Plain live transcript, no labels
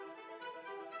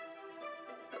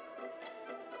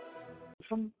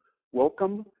Wilson.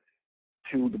 Welcome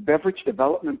to the beverage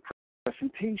development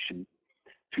presentation.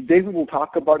 Today we will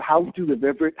talk about how to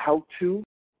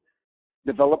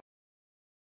develop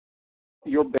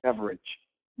your beverage.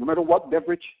 No matter what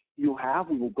beverage you have,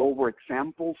 we will go over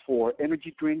examples for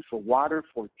energy drinks, for water,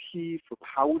 for tea, for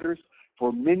powders,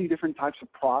 for many different types of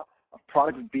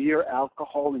products, beer,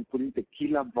 alcohol, including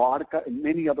tequila, vodka, and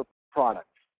many other products.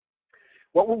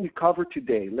 What will we cover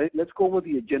today? Let's go over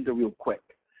the agenda real quick.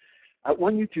 I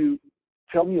want you to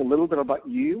tell me a little bit about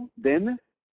you. Then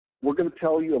we're going to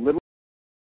tell you a little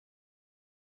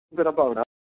bit about us.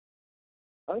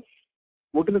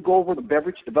 We're going to go over the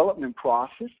beverage development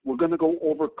process. We're going to go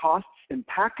over costs and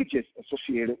packages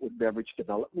associated with beverage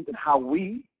development and how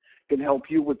we can help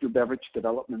you with your beverage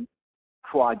development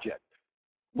project.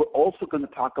 We're also going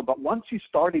to talk about, once you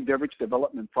start a beverage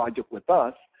development project with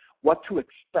us, what to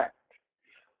expect,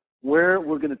 where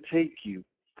we're going to take you,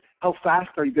 how fast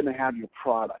are you going to have your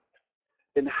product,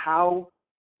 and how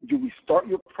do we start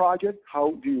your project,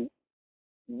 how do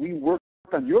we work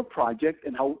on your project,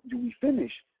 and how do we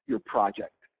finish your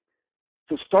project.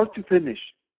 So start to finish,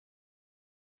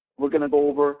 we're going to go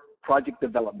over project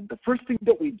development. The first thing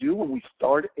that we do when we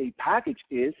start a package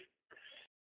is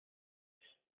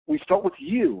we start with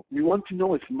you. We want to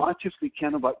know as much as we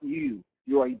can about you,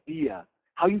 your idea,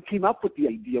 how you came up with the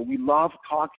idea. We love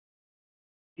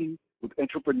talking with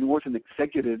entrepreneurs and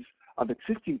executives of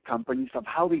existing companies of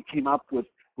how they came up with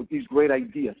these great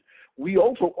ideas. We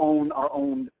also own our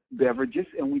own beverages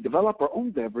and we develop our own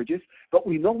beverages, but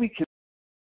we know we can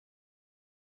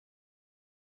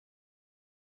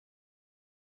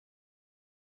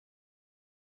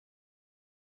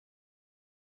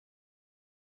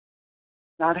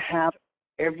not have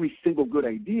every single good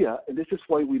idea, and this is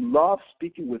why we love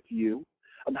speaking with you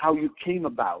on how you came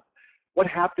about. What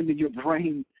happened in your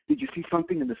brain? Did you see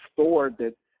something in the store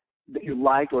that you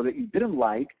liked or that you didn't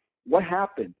like? What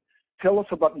happened? Tell us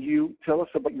about you. Tell us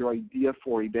about your idea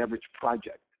for a beverage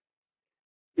project.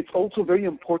 It's also very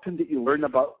important that you learn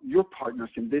about your partners.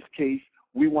 In this case,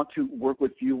 we want to work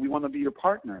with you. We want to be your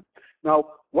partner. Now,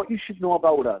 what you should know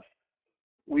about us,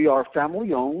 we are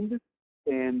family-owned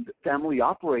and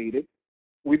family-operated.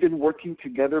 We've been working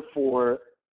together for,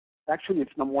 actually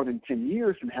it's no more than 10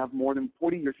 years and have more than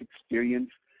 40 years experience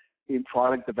in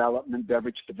product development,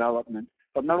 beverage development.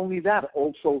 But not only that,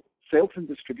 also sales and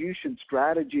distribution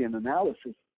strategy and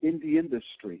analysis in the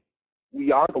industry.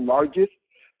 We are the largest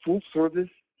full-service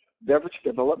beverage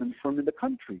development firm in the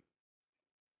country.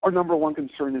 Our number one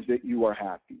concern is that you are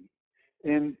happy.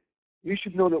 And you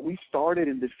should know that we started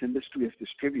in this industry as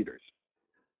distributors.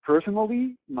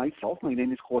 Personally, myself, my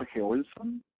name is Jorge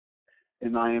Olson,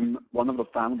 and I am one of the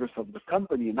founders of the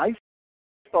company. And I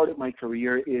started my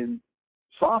career in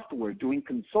software, doing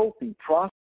consulting,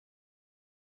 process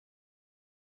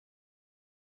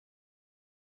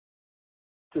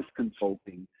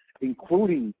consulting,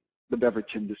 including the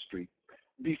beverage industry.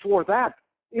 Before that,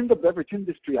 in the beverage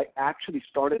industry, I actually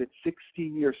started at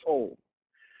 16 years old.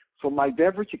 So my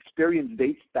beverage experience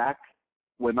dates back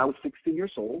when I was 16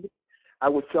 years old. I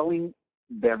was selling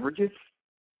beverages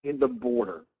in the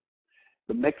border,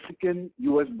 the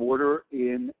Mexican-U.S. border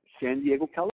in San Diego,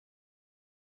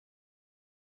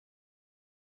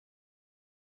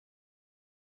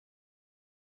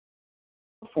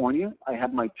 California. I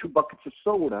had my 2 buckets of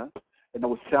soda, and I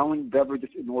was selling beverages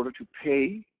in order to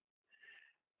pay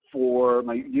for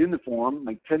my uniform,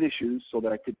 my tennis shoes, so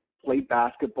that I could play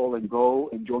basketball and go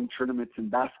and join tournaments in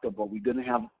basketball. We didn't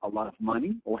have a lot of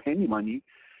money or any money,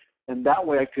 and that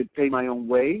way I could pay my own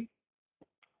way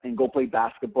and go play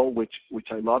basketball, which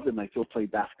I loved, and I still play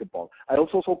basketball. I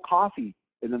also sold coffee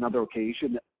in another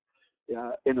occasion.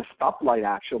 In a stoplight,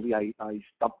 actually, I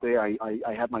stopped there.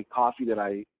 I had my coffee that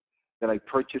I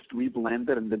purchased,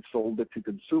 reblended, and then sold it to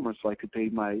consumers so I could pay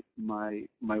my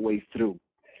way through.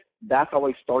 That's how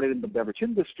I started in the beverage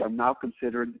industry. I'm now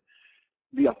considered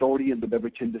the authority in the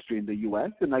beverage industry in the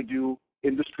U.S., and I do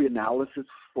industry analysis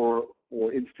for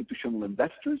institutional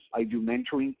investors. I do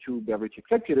mentoring to beverage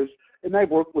executives, and I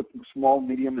work with small,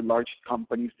 medium, and large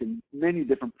companies in many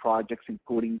different projects,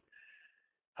 including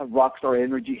Rockstar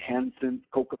Energy, Hanson,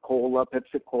 Coca-Cola,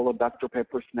 Pepsi-Cola, Dr.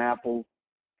 Pepper, Snapple,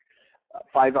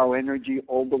 5 Hour Energy,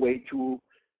 all the way to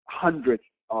hundreds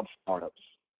of startups.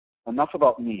 Enough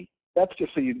about me. That's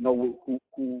just so you know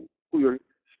who you're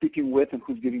speaking with and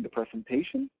who's giving the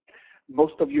presentation.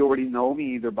 Most of you already know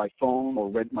me either by phone or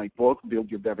read my book, Build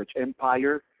Your Beverage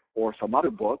Empire, or some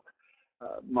other book.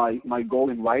 My goal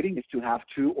in writing is to have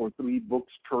 2 or 3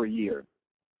 books per year.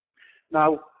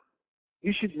 Now,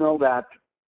 you should know that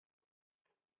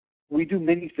we do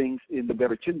many things in the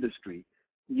beverage industry.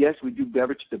 yes, we do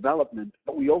beverage development,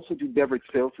 but we also do beverage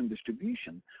sales and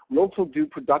distribution. We also do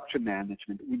production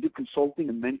management. We do consulting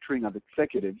and mentoring of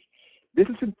executives. This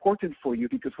is important for you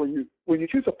because when you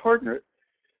choose a partner,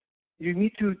 you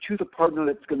need to choose a partner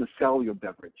that's going to sell your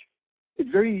beverage. It's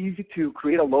very easy to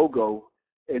create a logo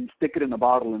and stick it in a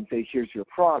bottle and say, here's your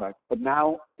product. But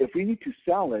now, if we need to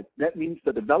sell it, that means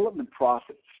the development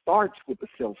process starts with the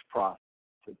sales process,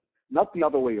 not the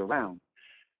other way around.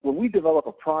 When we develop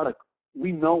a product,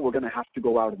 we know we're going to have to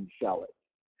go out and sell it.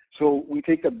 So we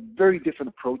take a very different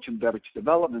approach in beverage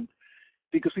development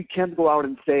because we can't go out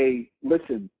and say,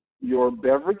 listen, your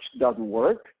beverage doesn't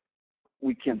work.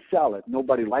 We can't sell it.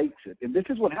 Nobody likes it. And this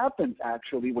is what happens,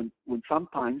 actually, when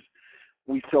sometimes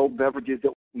we sell beverages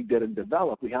that we didn't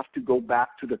develop. We have to go back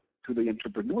to the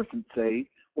entrepreneurs and say,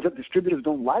 well, the distributors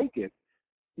don't like it.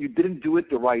 You didn't do it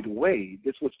the right way.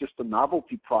 This was just a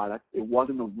novelty product. It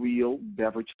wasn't a real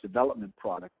beverage development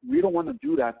product. We don't want to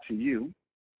do that to you.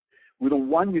 We don't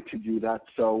want you to do that.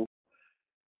 So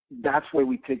that's why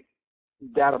we take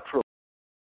that approach.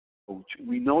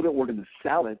 We know that we're going to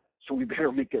sell it, so we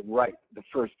better make it right the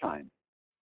first time.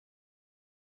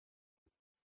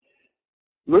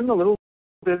 Learn a little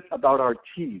bit about our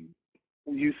team.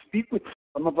 You speak with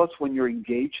some of us when you're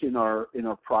engaged in our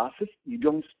process. You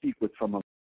don't speak with some of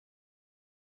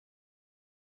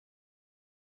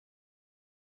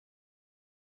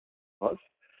us.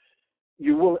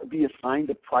 You will be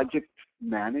assigned a project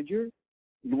manager.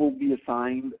 You will be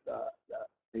assigned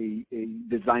a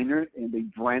designer and a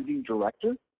branding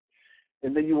director.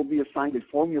 And then you will be assigned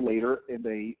a formulator and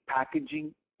a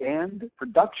packaging and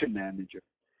production manager.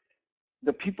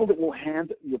 The people that will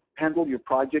handle your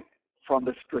project from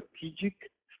the strategic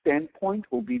standpoint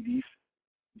will be these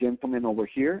gentlemen over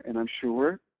here, and I'm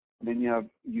sure many of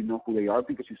you know who they are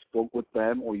because you spoke with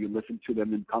them or you listened to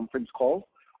them in conference calls,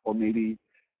 or maybe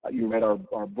you read our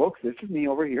books. This is me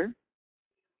over here,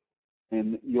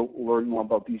 and you'll learn more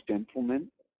about these gentlemen.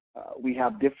 We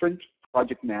have different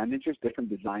project managers,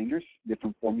 different designers,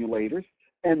 different formulators,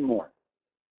 and more.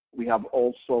 We have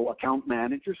also account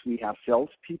managers, we have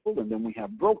salespeople, and then we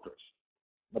have brokers.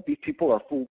 But these people are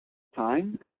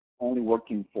full-time, only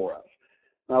working for us.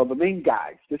 Now, the main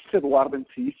guys, this is Eduardo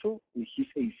Enciso. He's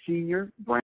a senior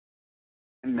brand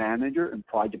manager and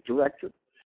project director.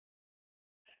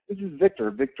 This is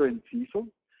Victor Enciso,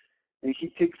 and he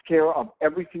takes care of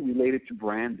everything related to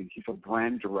branding. He's a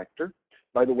brand director.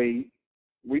 By the way,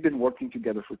 we've been working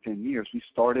together for 10 years. We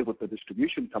started with the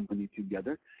distribution company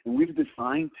together, and we've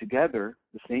designed together,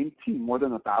 the same team, more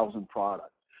than 1,000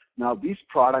 products. Now, these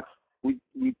products, we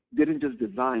didn't just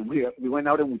design. We went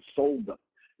out and we sold them.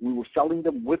 We were selling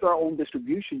them with our own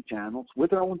distribution channels,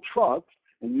 with our own trucks,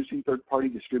 and using third-party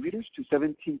distributors to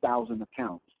 17,000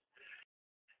 accounts.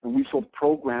 And we sold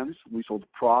programs, we sold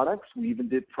products, we even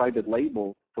did private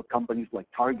label for companies like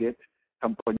Target,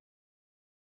 companies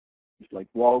like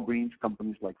Walgreens,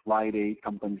 companies like Rite Aid,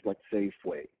 companies like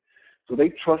Safeway. So they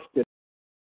trusted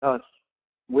us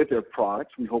with their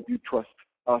products. We hope you trust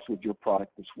us with your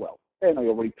product as well. And I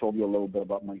already told you a little bit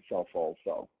about myself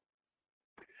also.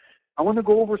 I want to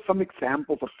go over some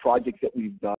examples of projects that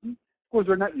we've done. Of course,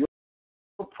 they're not your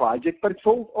project, but it's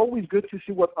always good to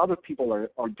see what other people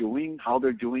are doing, how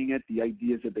they're doing it, the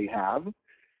ideas that they have.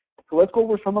 So let's go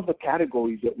over some of the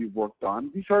categories that we've worked on.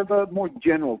 These are the more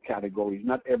general categories,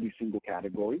 not every single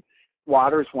category.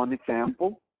 Water is one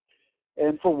example.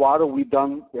 And for water, we've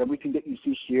done everything that you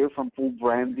see here, from full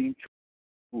branding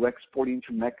to exporting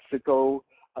to Mexico,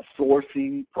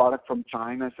 sourcing product from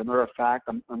China. As a matter of fact,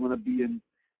 I'm going to be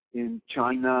in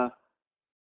China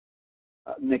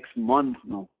next month.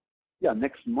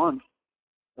 Next month,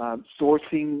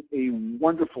 sourcing a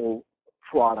wonderful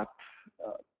product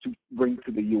to bring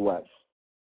to the U.S.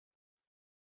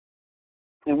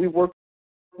 And we work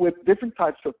with different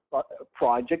types of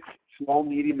projects, small,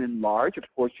 medium, and large. Of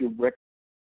course, you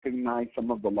recognize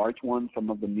some of the large ones, some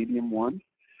of the medium ones.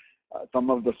 Some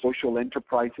of the social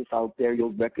enterprises out there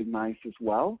you'll recognize as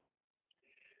well.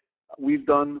 We've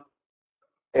done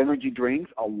energy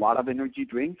drinks, a lot of energy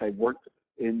drinks. I worked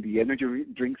in the energy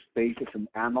drink space as an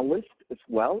analyst as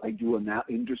well. I do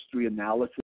industry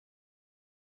analysis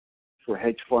for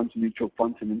hedge funds, mutual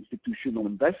funds, and institutional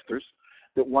investors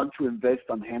that want to invest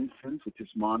on Hansen's, which is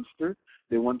Monster.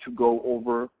 They want to go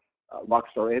over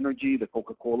Rockstar Energy, the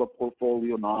Coca-Cola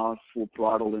portfolio, NOS, Full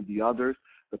Throttle, and the others,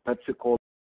 the Pepsi-Cola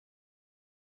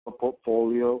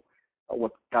portfolio,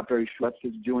 what Cadbury Schweppes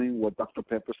is doing, what Dr.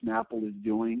 Pepper Snapple is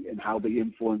doing, and how they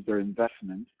influence their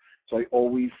investments. So I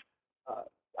always,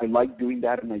 I like doing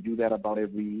that, and I do that about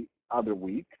every other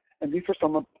week. And these are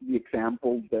some of the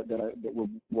examples that were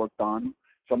worked on.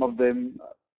 Some of them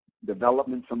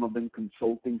development, some of them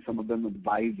consulting, some of them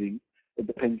advising. It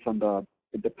depends on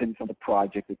the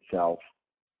project itself.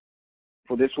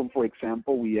 For this one, for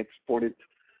example, we exported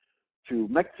to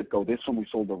Mexico. This one we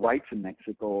sold the rights in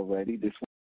Mexico already. This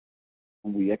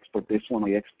one we exported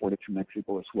to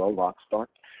Mexico as well, Rockstar.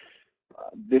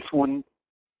 This one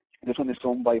is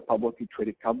owned by a publicly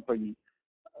traded company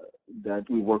that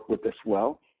we work with as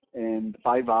well. And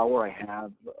 5-hour I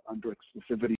have under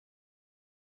exclusivity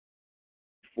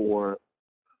for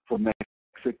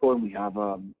Mexico, and we have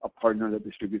a partner that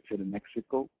distributes it in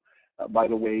Mexico. By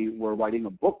the way, we're writing a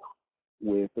book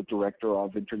with the director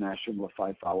of International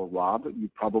 5-hour, Rob. You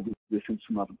probably listened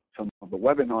to some of the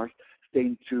webinars.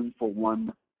 Stay tuned for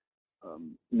one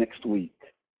next week.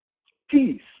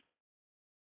 Teas.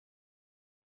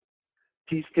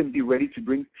 Teas can be ready to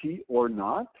drink tea or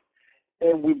not.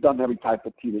 And we've done every type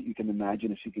of tea that you can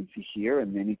imagine, as you can see here,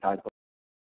 and any type of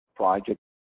project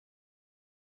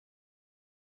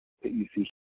that you see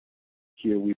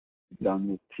here we've done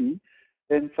with tea.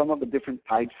 And some of the different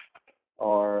types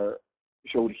are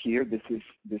showed here. This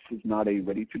is not a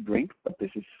ready to drink, but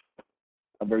this is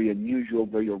a very unusual,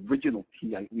 very original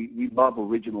tea. We love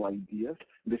original ideas.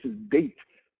 This is date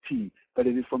tea, but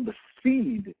it is from the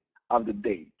seed of the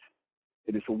date.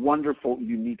 It is a wonderful,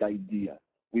 unique idea.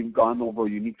 We've gone over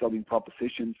unique selling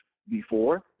propositions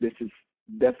before. This is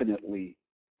definitely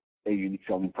a unique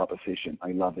selling proposition.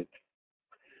 I love it.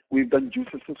 We've done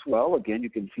juices as well. Again, you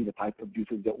can see the type of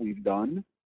juices that we've done.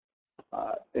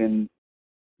 And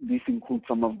these include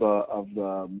some of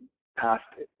the past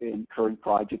and current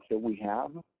projects that we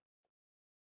have.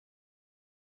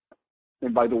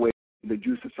 And by the way, the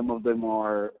juices, some of them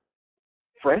are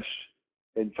fresh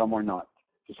and some are not.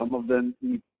 So some of them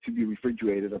need to be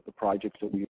refrigerated at the projects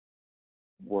that we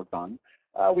worked on.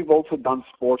 We've also done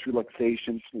sports,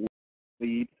 relaxation,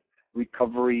 sleep,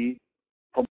 recovery,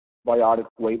 probiotic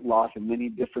weight loss, and many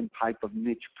different type of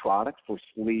niche products for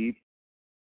sleep,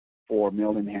 for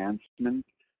male enhancement.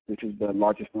 This is the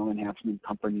largest male enhancement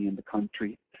company in the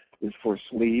country. This is for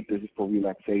sleep. This is for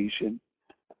relaxation.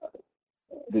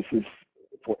 This is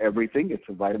for everything. It's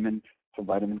a vitamin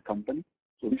company.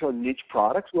 So these are niche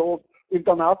products. We've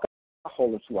done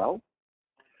alcohol as well.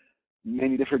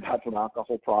 Many different types of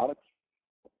alcohol products.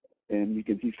 And you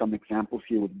can see some examples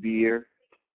here with beer.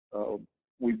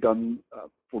 We've done,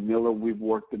 for Miller, we've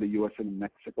worked in the U.S. and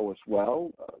Mexico as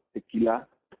well, tequila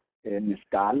and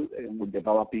mezcal, and we're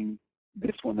developing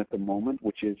this one at the moment,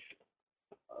 which is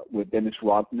with Dennis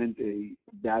Rodman, a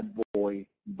bad boy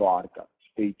vodka.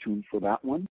 Stay tuned for that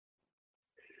one.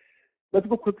 Let's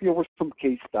go quickly over some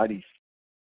case studies.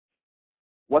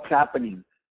 What's happening?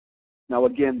 Now,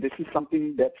 again, this is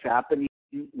something that's happening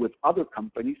with other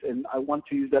companies, and I want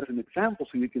to use that as an example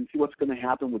so you can see what's going to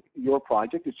happen with your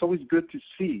project. It's always good to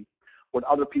see what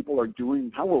other people are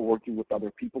doing, how we're working with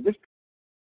other people. This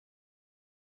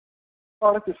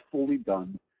product is fully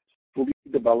done, fully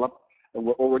developed, and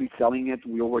we're already selling it.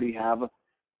 We already have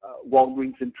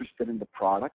Walgreens interested in the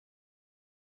product.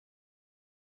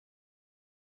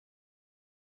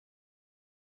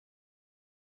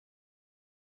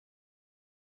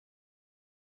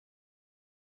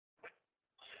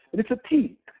 And it's a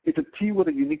tea. It's a tea with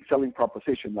a unique selling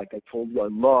proposition. Like I told you, I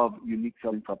love unique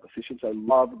selling propositions. I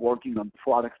love working on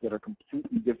products that are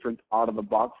completely different out of the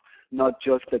box, not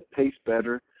just that taste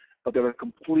better, but that are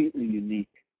completely unique.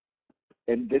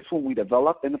 And this one we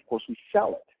develop, and of course we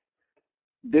sell it.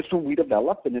 This one we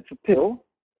develop, and it's a pill.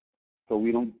 So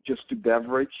we don't just do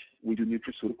beverage, we do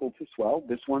nutraceuticals as well.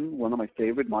 This one of my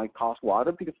favorite, My Cost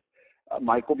Water, because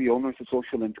Michael, the owner, is a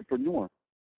social entrepreneur.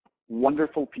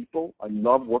 Wonderful people. I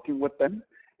love working with them.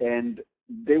 And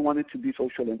they wanted to be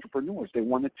social entrepreneurs. They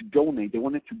wanted to donate. They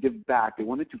wanted to give back. They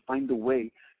wanted to find a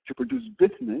way to produce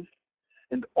business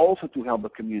and also to help the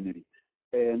community.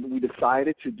 And we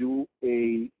decided to do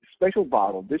a special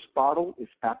bottle. This bottle is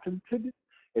patented,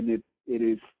 and it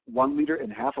is 1 liter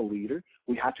and half a liter.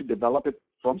 We had to develop it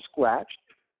from scratch.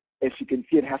 As you can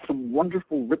see, it has some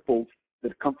wonderful ripples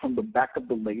that come from the back of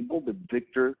the label that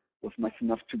Victor was nice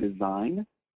enough to design.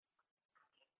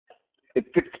 It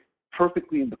fits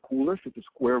perfectly in the coolers. It's a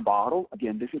square bottle.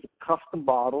 Again, this is a custom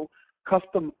bottle,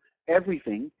 custom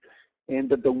everything, and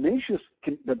the donations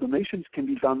can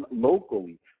be done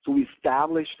locally. So we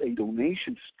established a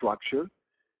donation structure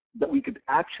that we could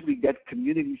actually get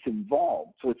communities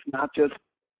involved. So it's not just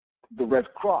the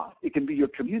Red Cross. It can be your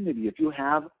community. If you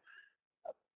have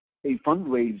a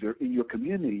fundraiser in your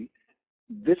community,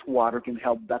 this water can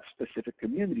help that specific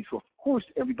community. So of course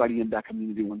everybody in that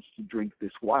community wants to drink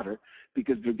this water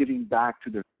because they're giving back to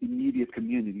their immediate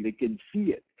community. They can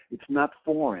see it. It's not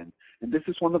foreign. And this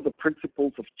is one of the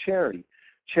principles of charity.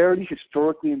 Charity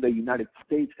historically in the United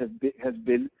States has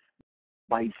been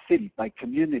by city, by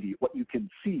community, what you can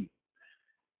see.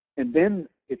 And then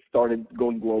it started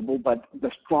going global, but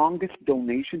the strongest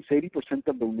donations, 80%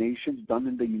 of donations done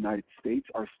in the United States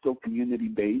are still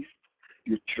community-based,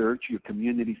 your church, your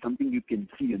community, something you can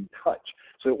see and touch.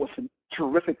 So it was a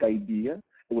terrific idea.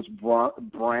 It was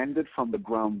branded from the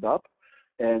ground up,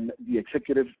 and the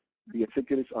executives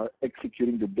are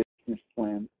executing the business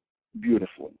plan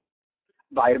beautifully.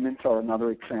 Vitamins are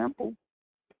another example.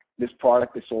 This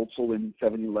product is also in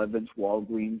 7-Elevens,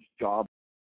 Walgreens,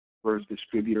 Jobbers,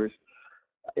 distributors,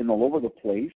 and all over the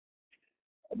place.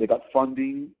 They got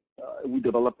funding. We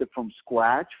developed it from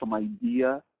scratch, from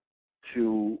idea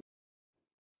to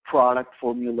product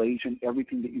formulation,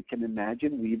 everything that you can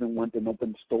imagine. We even went and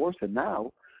opened stores, and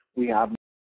now we have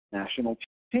national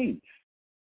chains.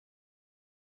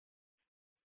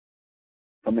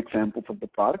 Some examples of the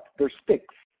product, they're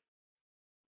sticks.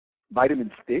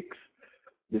 Vitamin sticks.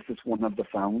 This is one of the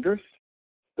founders,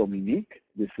 Dominique.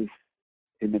 This is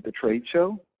him at the trade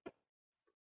show.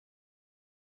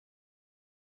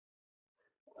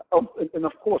 Oh, and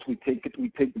of course, we take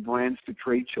the brands to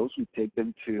trade shows. We take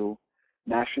them to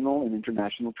national and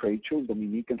international trade shows.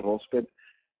 Dominique and Rosted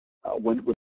went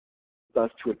with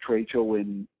us to a trade show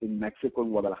in Mexico, in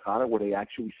Guadalajara, where they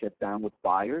actually sat down with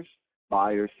buyers,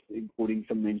 including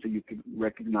some names that you can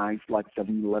recognize like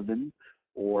 7-Eleven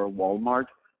or Walmart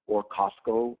or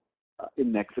Costco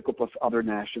in Mexico, plus other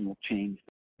national chains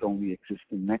that only exist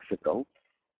in Mexico.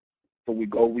 So we've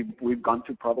gone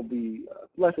to probably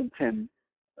less than 10,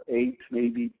 8,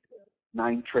 maybe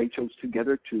 9 trade shows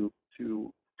together to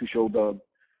show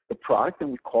the product,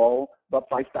 and we call about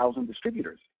 5,000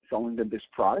 distributors selling them this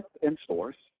product in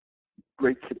stores.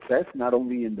 Great success, not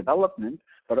only in development,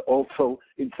 but also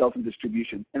in sales and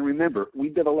distribution. And remember, we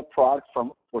develop products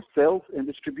for sales and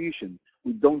distribution.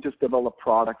 We don't just develop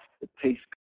products that taste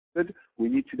good. We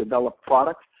need to develop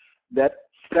products that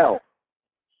sell.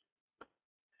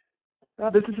 Now,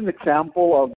 this is an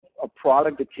example of a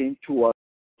product that came to us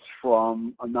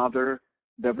from another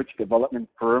beverage development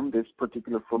firm. This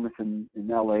particular firm is in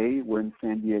LA. We're in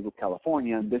San Diego,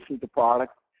 California, and this is the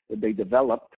product that they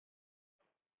developed.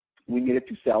 We needed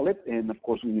to sell it, and of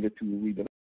course we needed to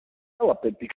redevelop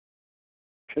it because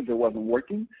it wasn't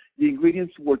working. The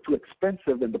ingredients were too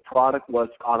expensive and the product was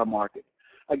out of market.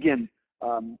 Again,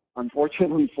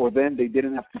 unfortunately for them, they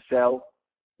didn't have to sell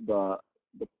the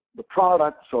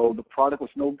product, so the product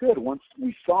was no good. Once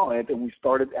we saw it and we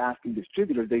started asking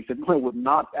distributors, they said, no,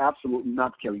 we're absolutely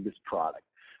not carrying this product.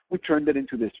 We turned it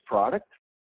into this product.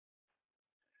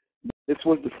 This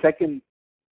was the second,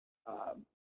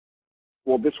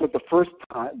 this was the first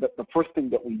time, the first thing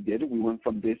that we did. We went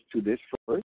from this to this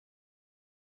first.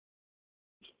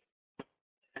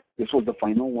 This was the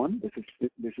final one.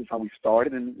 This is how we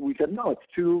started, and we said, no, it's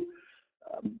too,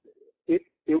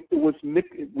 it was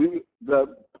mixed.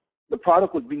 The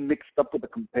product was being mixed up with a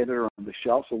competitor on the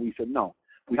shelf, so we said, no,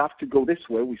 we have to go this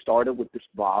way. We started with this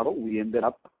bottle. We ended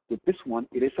up with this one.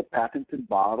 It is a patented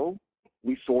bottle.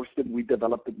 We sourced it, we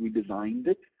developed it, we designed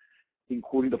it,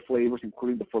 including the flavors,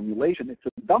 including the formulation. It's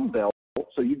a dumbbell,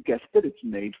 so you guessed it, it's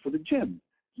made for the gym.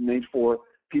 It's made for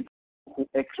people who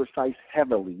exercise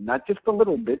heavily, not just a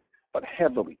little bit, but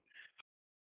heavily.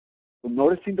 So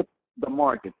noticing the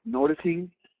market,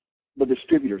 noticing the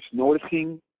distributors,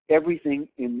 noticing everything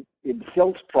in the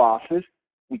sales process,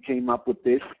 we came up with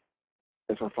this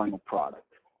as our final product.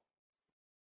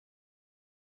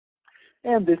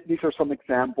 And these are some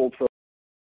examples of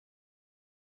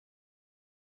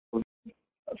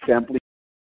sampling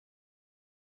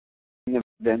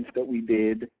events that we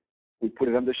did. We put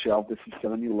it on the shelf. This is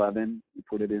 7-Eleven. We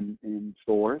put it in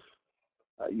stores.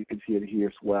 You can see it here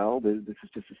as well. This is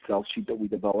just a sell sheet that we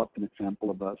developed, an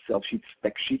example of a sell sheet,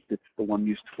 spec sheet. That's the one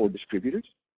used for distributors.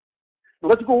 Now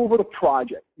let's go over the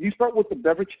project. You start with the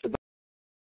beverage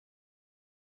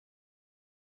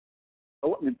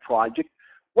development project.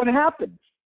 What happens?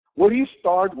 Where do you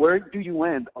start? Where do you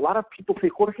end? A lot of people say,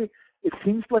 Jorge, it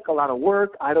seems like a lot of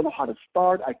work. I don't know how to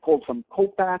start. I called some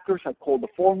co-packers. I called the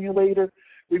formulator.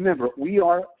 Remember, we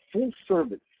are full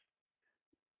service.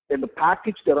 In the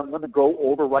package that I'm going to go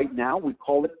over right now, we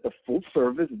call it the full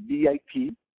service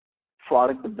VIP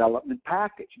product development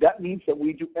package. That means that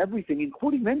we do everything,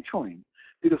 including mentoring,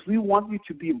 because we want you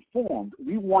to be informed.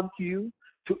 We want you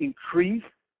to increase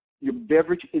your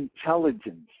beverage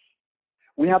intelligence.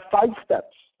 We have 5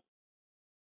 steps.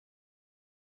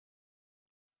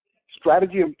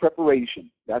 Strategy and preparation,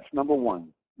 that's number 1.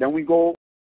 Then we go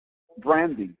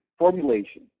branding,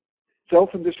 formulation, sales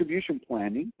and distribution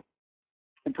planning,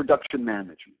 and production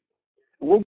management. And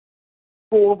we'll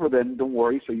go over them, don't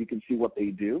worry, so you can see what they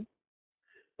do.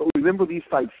 But remember these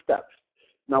 5 steps.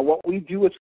 Now what we do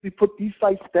is we put these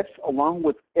 5 steps along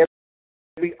with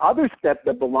every other step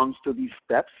that belongs to these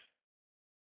steps.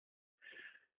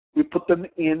 We put them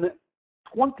in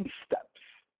 20 steps.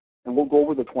 And we'll go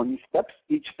over the 20 steps.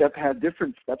 Each step has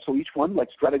different steps. So each one, like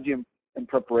strategy and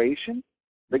preparation,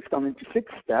 breaks down into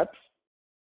 6 steps.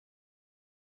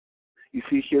 You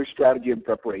see here strategy and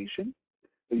preparation.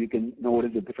 So you can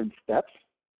notice the different steps.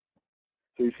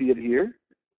 So you see it here,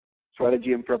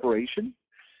 strategy and preparation.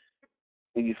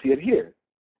 And you see it here,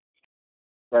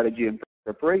 strategy and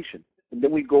preparation. And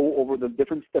then we go over the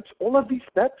different steps. All of these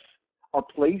steps are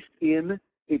placed in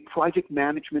a project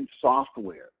management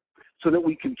software so that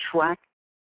we can track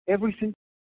every single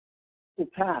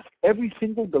task, every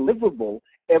single deliverable,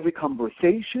 every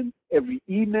conversation, every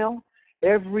email,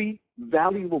 every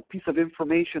valuable piece of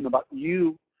information about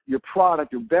you, your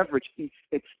product, your beverage.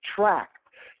 It's tracked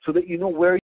so that you know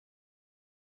where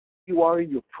you are in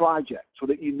your project, so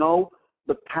that you know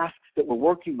the tasks that we're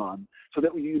working on, so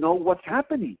that you know what's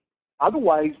happening.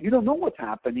 Otherwise, you don't know what's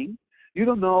happening. You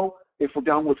don't know if we're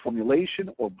done with formulation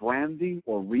or branding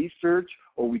or research,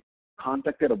 or we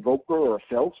contacted a broker or a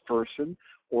salesperson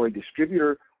or a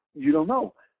distributor. You don't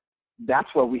know. That's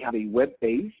why we have a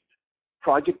web-based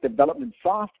project development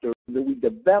software that we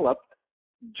developed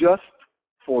just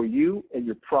for you and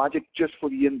your project, just for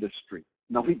the industry.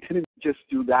 Now, we didn't just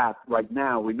do that right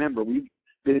now. Remember, we've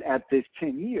been at this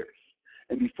 10 years.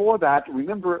 And before that,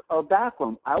 remember our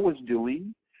background. I was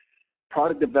doing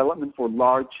product development for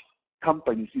large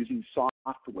companies using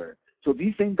software. So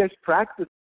these same best practices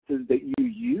that you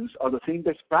use are the same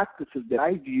best practices that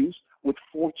I've used with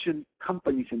Fortune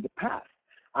companies in the past.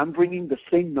 I'm bringing the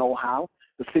same know-how,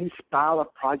 the same style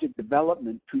of project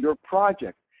development to your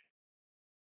project.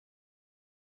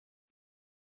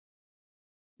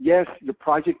 Yes, your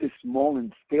project is small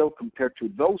in scale compared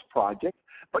to those projects,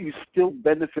 but you still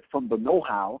benefit from the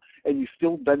know-how and you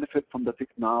still benefit from the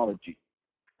technology.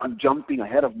 I'm jumping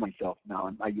ahead of myself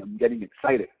now. I'm getting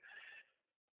excited.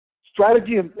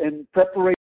 Strategy and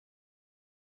preparation.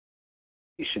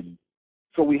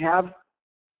 So we have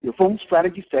your phone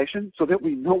strategy session so that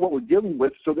we know what we're dealing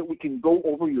with, so that we can go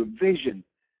over your vision.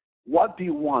 What do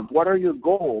you want? What are your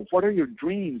goals? What are your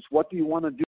dreams? What do you want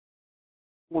to do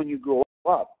when you grow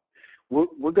up?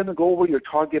 We're going to go over your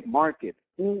target market.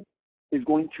 Who is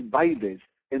going to buy this?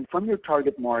 And from your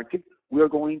target market, we're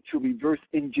going to reverse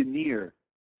engineer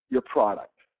your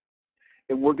product.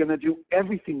 And we're going to do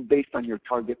everything based on your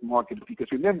target market, because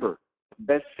remember,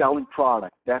 best-selling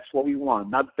product, that's what we want.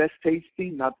 Not best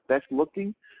tasting, not best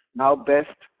looking, not best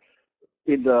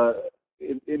in the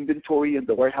inventory in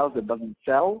the warehouse that doesn't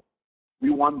sell. We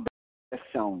want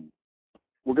best-selling.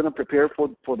 We're going to prepare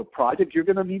for the project. You're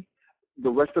going to meet the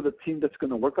rest of the team that's going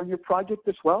to work on your project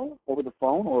as well, over the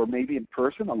phone or maybe in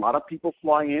person. A lot of people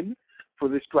fly in for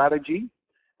this strategy.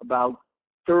 About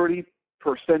 30%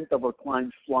 of our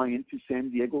clients fly into San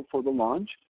Diego for the launch.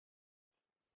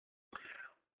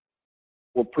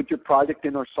 We'll put your project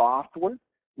in our software.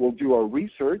 We'll do our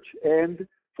research, and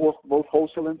for both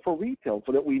wholesale and for retail,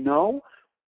 so that we know.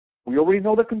 We already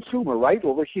know the consumer, right?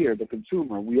 Over here, the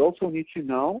consumer. We also need to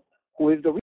know who is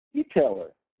the retailer,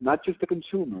 not just the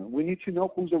consumer. We need to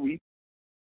know who's the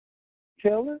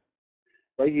retailer.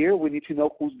 Right here, we need to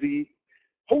know who's the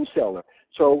wholesaler.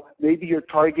 So maybe you're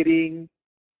targeting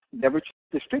beverage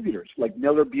distributors, like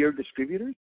Miller Beer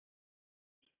distributors.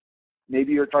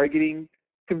 Maybe you're targeting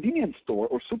convenience store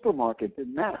or supermarket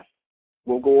in mass.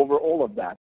 We'll go over all of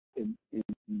that in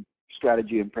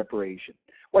strategy and preparation.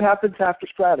 What happens after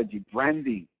strategy?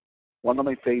 Branding, one of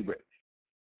my favorites.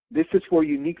 This is where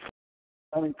unique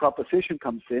selling proposition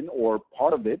comes in, or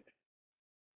part of it.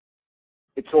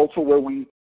 It's also where we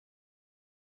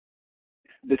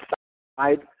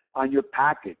decide on your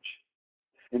package.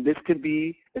 And this can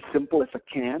be as simple as a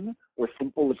can, or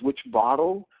simple as which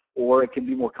bottle, or it can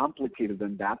be more complicated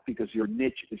than that because your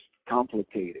niche is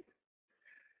complicated.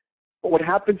 But what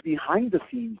happens behind the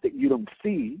scenes that you don't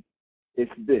see is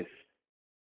this.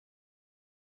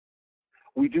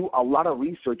 We do a lot of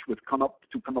research to come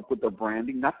up with our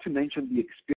branding, not to mention the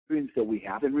experience that we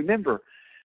have. And remember,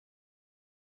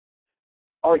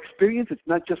 our experience is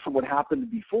not just from what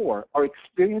happened before. Our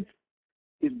experience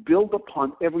is built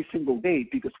upon every single day,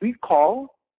 because we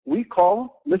call,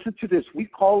 listen to this, we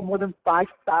call more than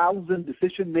 5,000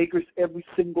 decision makers every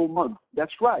single month.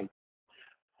 That's right,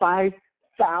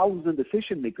 5,000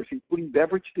 decision makers, including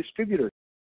beverage distributors,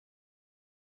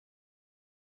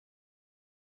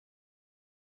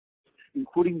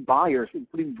 including buyers,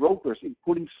 including brokers,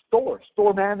 including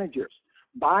store managers,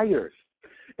 buyers.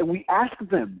 And we ask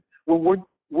them, When we're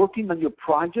working on your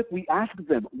project, we ask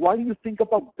them, why do you think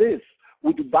about this?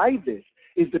 Would you buy this?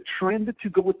 Is the trend to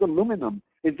go with aluminum?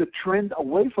 Is the trend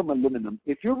away from aluminum?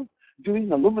 If you're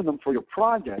doing aluminum for your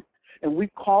project and we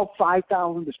call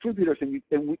 5,000 distributors and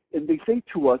they say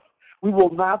to us, we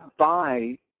will not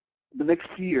buy the next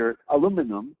year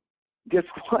aluminum, guess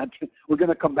what? We're going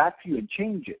to come back to you and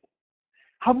change it.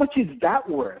 How much is that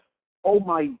worth? Oh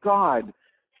my God,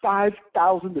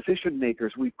 5,000 decision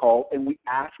makers we call and we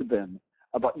ask them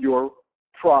about your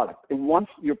product. And once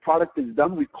your product is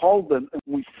done, we call them and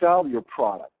we sell your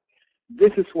product.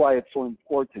 This is why it's so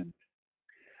important.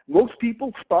 Most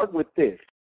people start with this.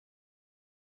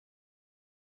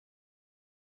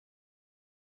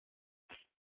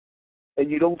 And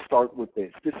you don't start with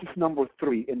this. This is number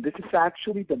 3, and this is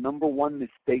actually the number 1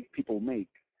 mistake people make,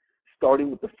 starting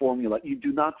with the formula. You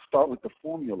do not start with the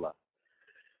formula.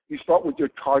 You start with your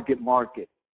target market.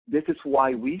 This is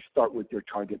why we start with your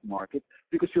target market,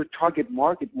 because your target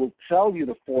market will tell you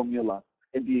the formula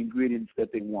and the ingredients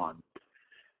that they want.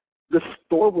 The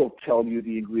store will tell you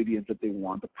the ingredients that they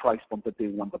want, the price point that they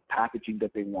want, the packaging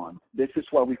that they want. This is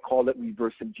why we call it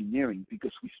reverse engineering,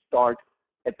 because we start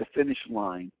at the finish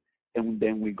line and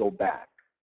then we go back.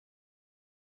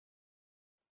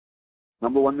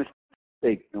 Number 1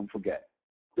 mistake, don't forget.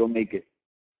 Don't make it.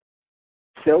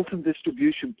 Sales and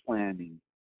distribution planning.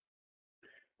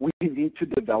 We need to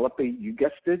develop a, you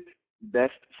guessed it,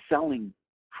 best-selling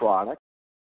product,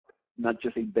 not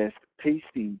just a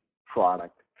best-tasting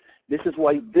product. This is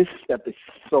why this step is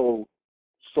so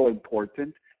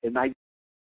important, and I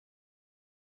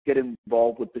get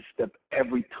involved with this step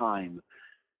every time.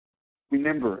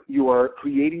 Remember, you are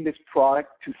creating this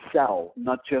product to sell,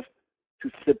 not just to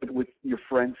sip it with your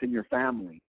friends and your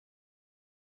family.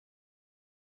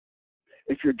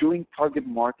 If you're doing target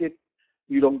market,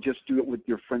 you don't just do it with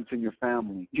your friends and your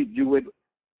family. You do it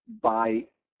by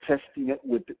testing it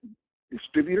with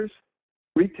distributors,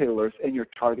 retailers, and your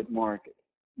target market.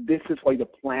 This is why the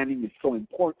planning is so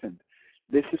important.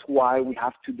 This is why we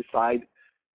have to decide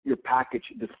your package,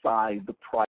 the size, the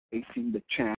pricing, the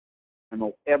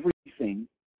channel, everything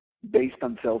based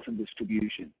on sales and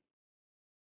distribution.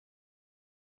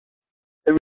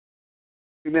 And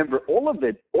remember, all of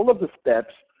the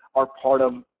steps are part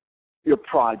of your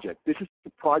project. This is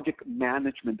the project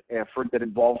management effort that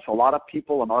involves a lot of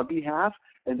people on our behalf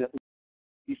and at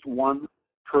least one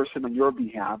person on your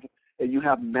behalf. And you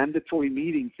have mandatory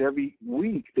meetings every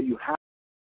week that you have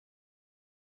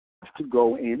to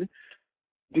go in,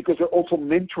 because they're also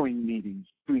mentoring meetings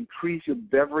to increase your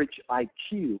beverage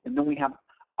IQ. And then we have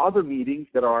other meetings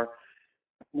that are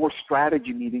more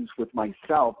strategy meetings with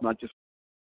myself, not just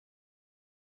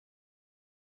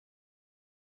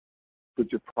with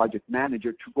your project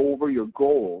manager, to go over your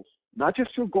goals, not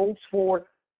just your goals for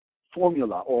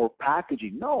formula or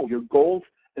packaging. No, your goals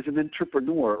as an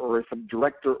entrepreneur or as a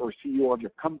director or CEO of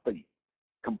your company.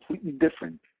 Completely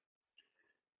different.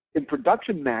 In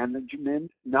production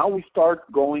management, now we start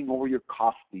going over your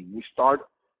costing. We start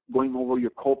going over your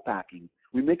co-packing.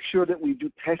 We make sure that we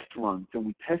do test runs and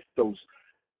we test those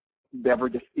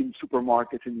beverages in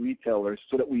supermarkets and retailers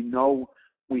so that we know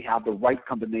we have the right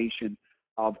combination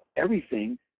of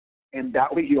everything, and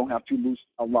that way you don't have to lose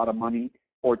a lot of money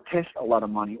or test a lot of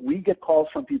money. We get calls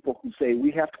from people who say,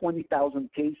 we have 20,000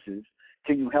 cases,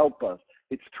 can you help us?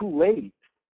 It's too late.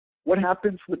 What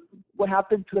happened to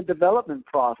the development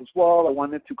process? Well, I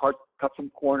wanted to cut some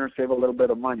corners, save a little bit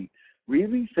of money.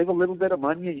 Really? Save a little bit of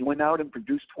money and you went out and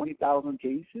produced 20,000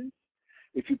 cases?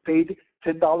 If you paid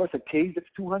 $10 a case, that's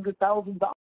 $200,000.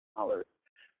 So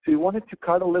you wanted to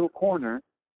cut a little corner,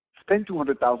 spend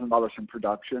 $200,000 in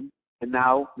production, and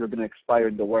now you're going to expire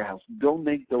in the warehouse. Don't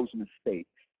make those mistakes.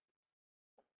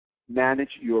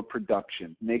 Manage your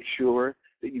production. Make sure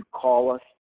that you call us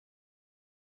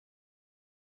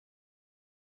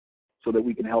so that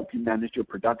we can help you manage your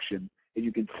production and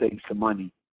you can save some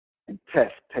money. And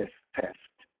test, test, test.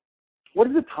 What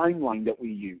is the timeline that we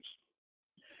use?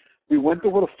 We went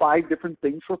over the 5 different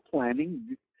things for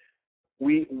planning.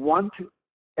 We want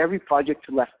every project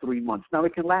to last 3 months. Now,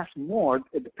 it can last more.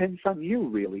 It depends on you,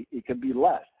 really. It can be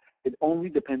less. It only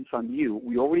depends on you.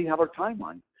 We already have our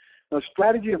timeline. Now,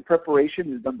 strategy and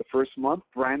preparation is done the first month.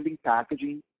 Branding,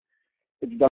 packaging,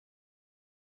 it's done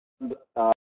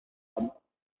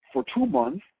for 2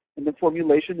 months. And the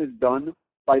formulation is done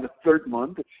by the 3rd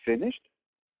month. It's finished.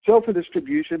 Sales and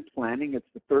distribution planning, it's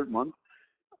the 3rd month.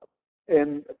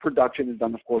 And production is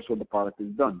done, of course, when the product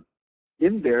is done.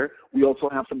 In there, we also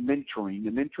have some mentoring. The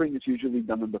mentoring is usually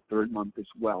done in the 3rd month as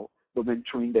well, the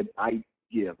mentoring that I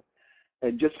give.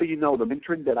 And just so you know, the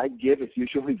mentoring that I give is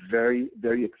usually very,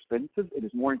 very expensive. It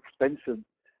is more expensive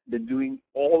than doing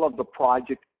all of the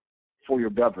project for your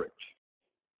beverage.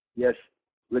 Yes,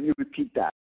 let me repeat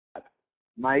that.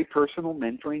 My personal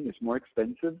mentoring is more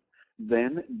expensive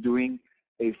than doing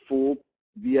a full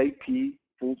VIP,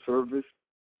 full service,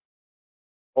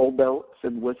 all bells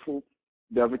and whistles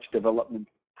beverage development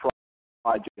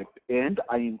project, and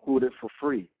I include it for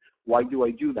free. Why do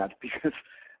I do that? Because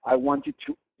I want you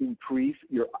to increase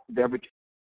your beverage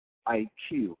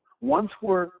IQ. Once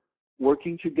we're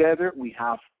working together, we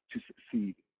have to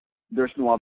succeed. There's no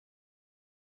other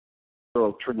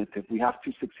alternative. We have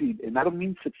to succeed. And I don't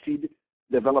mean succeed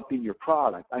developing your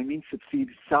product. I mean succeed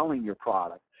selling your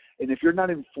product. And if you're not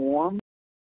informed,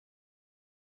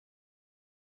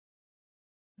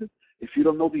 if you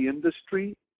don't know the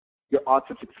industry, your odds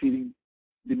of succeeding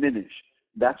diminish.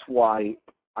 That's why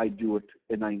I do it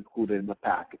and I include it in the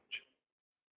package.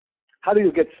 How do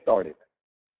you get started?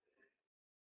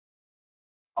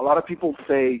 A lot of people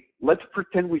say, let's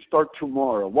pretend we start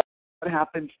tomorrow. What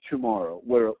happens tomorrow?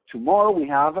 Well, tomorrow we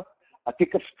have a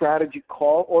kickoff strategy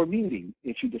call or meeting.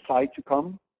 If you decide to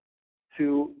come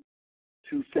to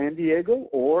San Diego,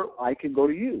 or I can go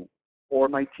to you, or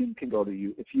my team can go to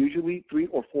you. It's usually 3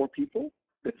 or 4 people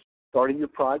that's starting your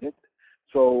project.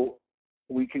 So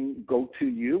we can go to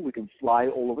you. We can fly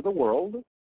all over the world.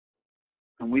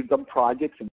 And we've done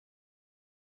projects in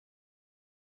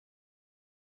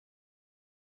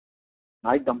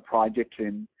I've done projects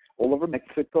in all over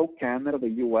Mexico, Canada, the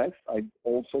U.S. I've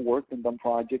also worked and done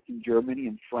projects in Germany,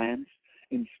 in France,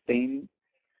 in Spain,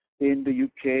 in the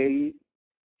U.K.,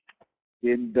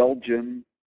 in Belgium,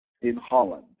 in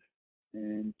Holland,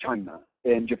 in China,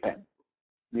 and Japan.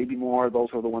 Maybe more. Those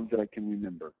are the ones that I can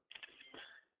remember.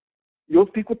 You'll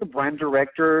speak with the brand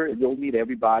director, and you'll meet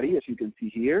everybody, as you can see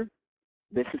here.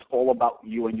 This is all about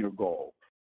you and your goal,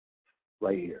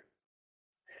 right here.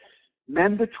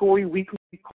 Mandatory weekly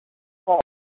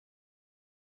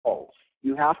calls.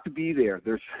 You have to be there.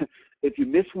 If you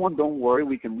miss one, don't worry.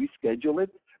 We can reschedule it.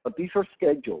 But these are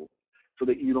scheduled so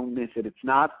that you don't miss it. It's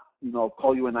not, I'll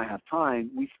call you when I have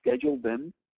time. We schedule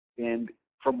them, and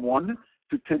from 1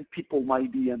 to 10 people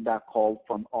might be in that call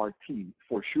from our team.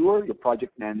 For sure, your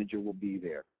project manager will be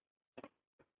there.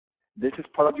 This is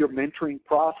part of your mentoring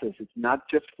process. It's not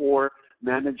just for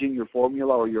managing your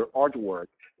formula or your artwork.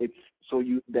 It's so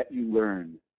that you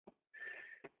learn.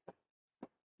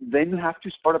 Then you have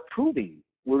to start approving.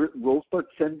 We'll start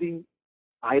sending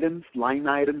items, line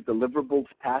items, deliverables,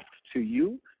 tasks to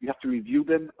you. You have to review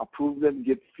them, approve them,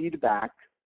 give feedback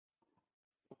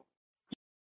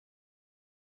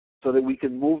so that we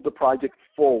can move the project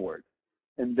forward.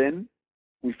 And then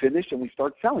we finish and we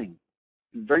start selling.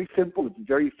 It's very simple. It's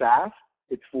very fast.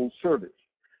 It's full service.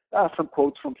 Some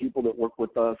quotes from people that work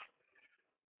with us.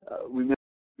 Remember,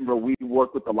 we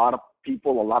work with a lot of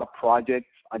people, a lot of projects.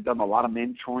 I've done a lot of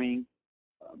mentoring.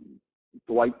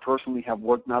 So I personally have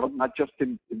worked not just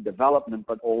in development,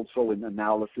 but also in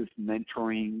analysis,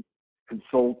 mentoring,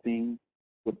 consulting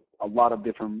with a lot of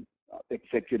different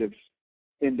executives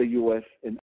in the U.S.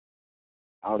 and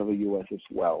out of the U.S. as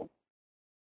well.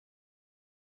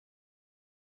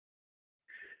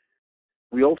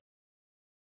 We also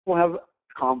have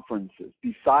conferences.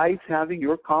 Besides having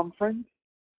your conference,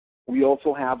 we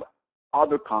also have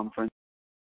other conferences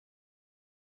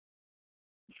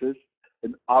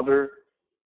and other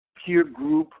peer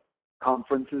group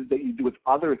conferences that you do with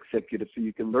other executives so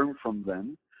you can learn from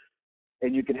them.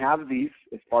 And you can have these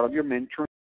as part of your mentoring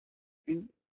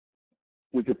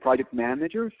with your project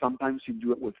manager. Sometimes you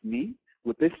do it with me.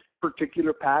 With this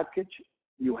particular package,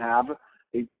 you have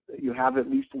at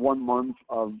least 1 month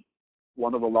of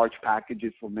one of the large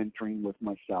packages for mentoring with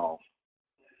myself.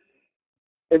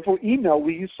 And for email,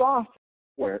 we use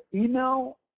software.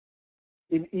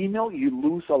 In email, you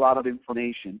lose a lot of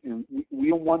information, and we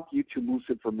don't want you to lose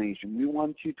information. We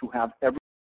want you to have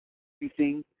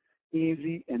everything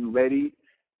easy and ready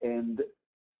and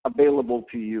available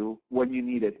to you when you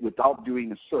need it without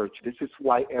doing a search. This is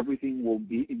why everything will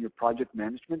be in your project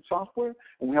management software.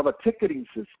 And we have a ticketing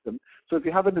system. So if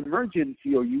you have an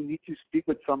emergency or you need to speak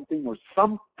with something or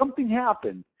something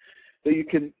happened, that you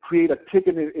can create a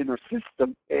ticket in our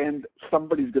system and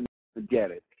somebody's going to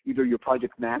get it. Either your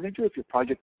project manager, if your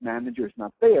project manager is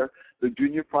not there, the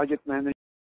junior project manager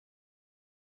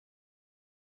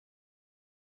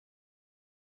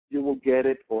you will get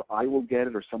it, or I will get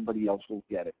it, or somebody else will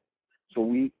get it. So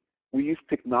we use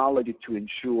technology to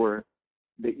ensure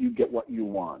that you get what you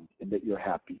want and that you're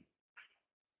happy.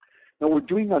 Now we're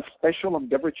doing a special on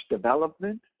beverage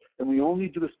development, and we only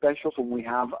do the specials when we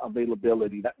have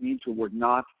availability. That means we're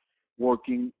not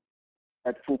working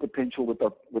at full potential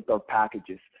with our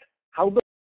packages. How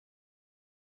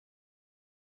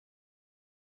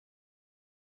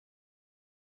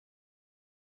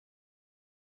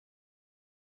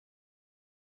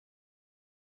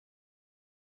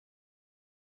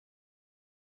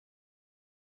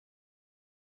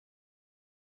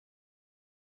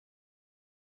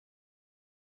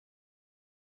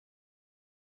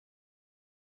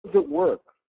does it work?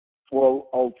 Well,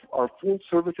 our full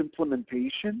service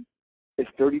implementation is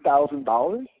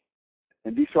 $30,000,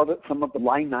 and these are some of the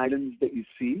line items that you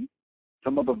see,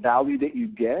 some of the value that you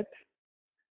get.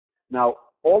 Now,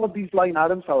 all of these line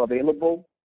items are available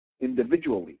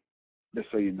individually, just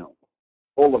so you know,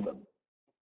 all of them.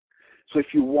 So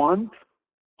if you want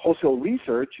wholesale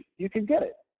research, you can get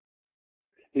it.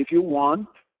 If you want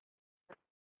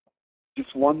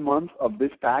just 1 month of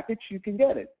this package, you can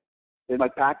get it. And my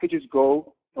packages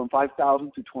go from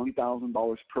 $5,000 to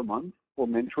 $20,000 per month for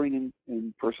mentoring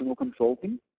and personal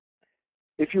consulting.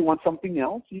 If you want something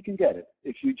else, you can get it.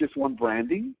 If you just want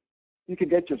branding, you can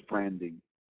get just branding.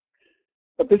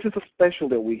 But this is a special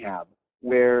that we have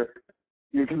where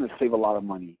you're going to save a lot of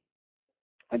money.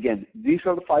 Again, these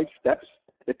are the 5 steps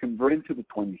that convert into the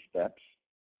 20 steps.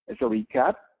 As a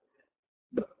recap,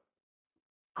 the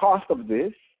cost of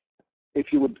this,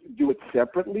 if you would do it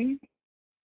separately,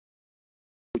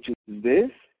 which is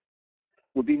this,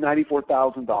 would be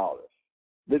 $94,000.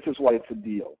 This is why it's a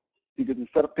deal. Because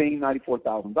instead of paying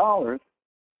 $94,000,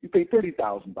 you pay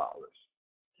 $30,000.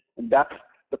 And that's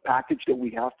the package that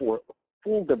we have for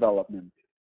full development.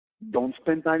 Don't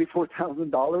spend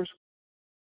 $94,000.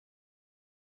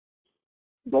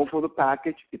 Go for the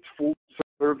package. It's full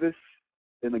service,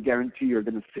 and I guarantee you're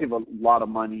going to save a lot of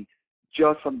money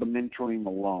just on the mentoring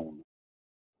alone.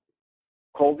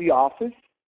 Call the office.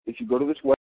 If you go to this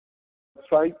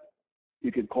website,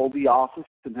 you can call the office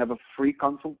and have a free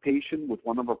consultation with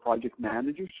one of our project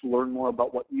managers to learn more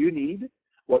about what you need,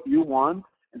 what you want,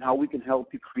 and how we can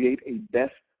help you create a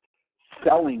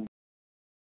best-selling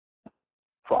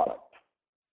product.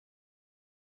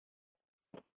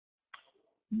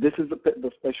 This is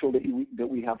the special that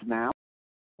we have now.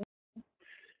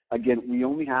 Again, we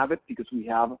only have it because we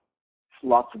have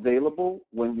slots available.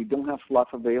 When we don't have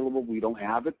slots available, we don't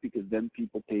have it because then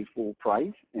people pay full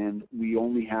price, and we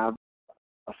only have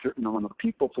a certain amount of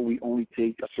people, so we only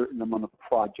take a certain amount of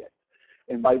projects.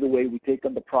 And by the way, we take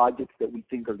on the projects that we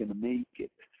think are going to make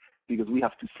it because we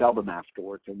have to sell them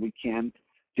afterwards, and we can't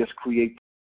just create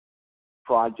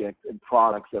projects and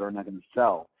products that are not going to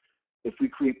sell. If we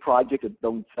create projects that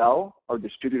don't sell, our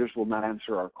distributors will not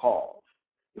answer our calls.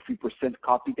 If we present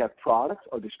copycat products,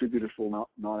 our distributors will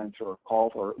not answer our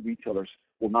calls, or retailers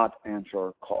will not answer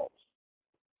our calls.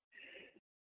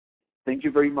 Thank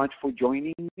you very much for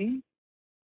joining me.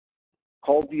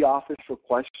 Call the office for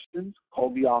questions.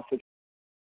 Call the office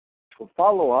for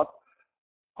follow-up.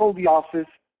 Call the office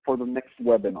for the next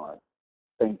webinar.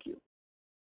 Thank you.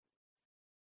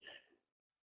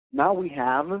 Now we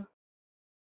have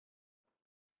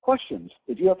questions.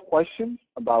 If you have questions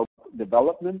about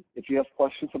development, if you have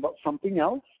questions about something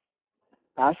else,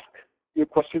 ask your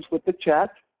questions with the chat.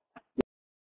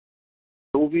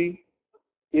 It will be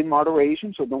in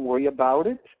moderation, so don't worry about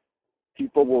it.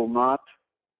 People will not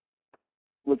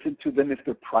listen to them if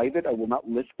they're private. I will not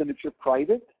list them if you're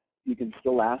private. You can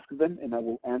still ask them, and I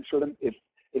will answer them.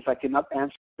 If I cannot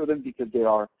answer them because they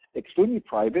are extremely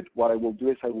private, what I will do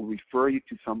is I will refer you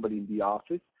to somebody in the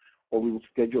office, or we will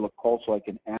schedule a call so I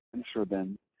can answer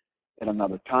them at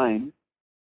another time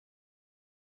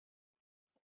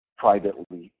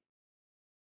privately,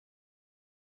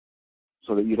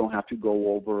 so that you don't have to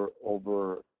go over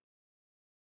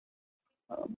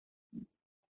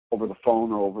the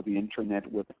phone or over the internet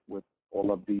with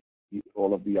all of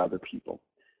the other people.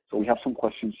 So we have some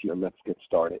questions here. Let's get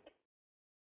started.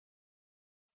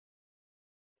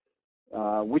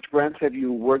 Which brands have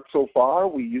you worked so far?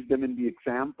 We used them in the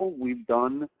example. We've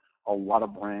done a lot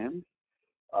of brands.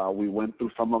 We went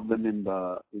through some of them in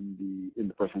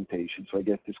the presentation. So I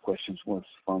guess this question was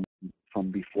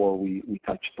from before we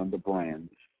touched on the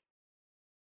brands.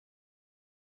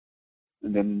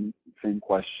 And then same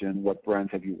question, what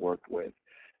brands have you worked with?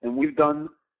 And we've done,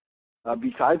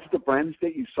 besides the brands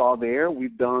that you saw there,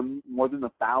 we've done more than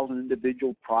 1,000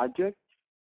 individual projects.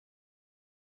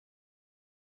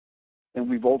 And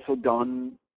we've also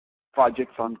done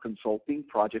projects on consulting,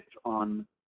 projects on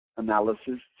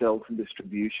analysis, sales and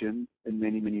distribution, and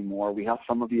many, many more. We have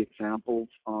some of the examples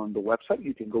on the website.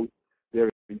 You can go there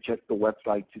and check the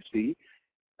website to see.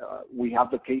 We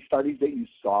have the case studies that you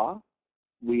saw.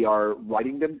 We are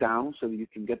writing them down so that you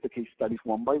can get the case studies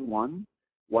one by one.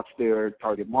 What's their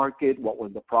target market? What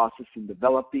was the process in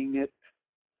developing it?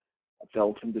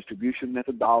 Sales and distribution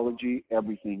methodology,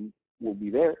 everything will be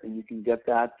there, and you can get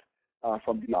that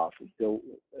from the office.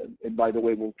 And by the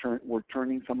way, we're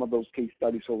turning some of those case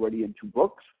studies already into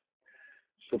books.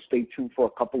 So stay tuned for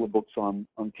a couple of books on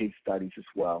case studies as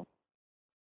well.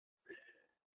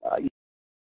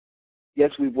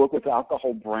 Yes, we've worked with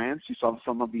alcohol brands. You saw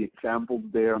some of the examples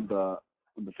there on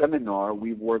on the seminar,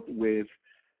 we've worked with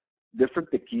different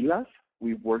tequilas.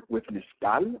 We've worked with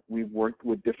mezcal. We've worked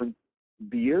with different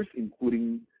beers,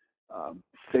 including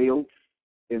sales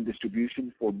and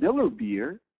distribution for Miller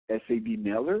Beer, SAB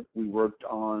Miller. We worked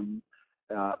on,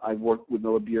 I worked with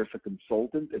Miller Beer as a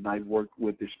consultant, and I've worked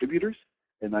with distributors,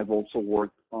 and I've also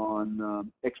worked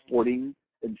on exporting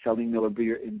and selling Miller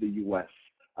Beer in the U.S.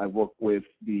 I worked with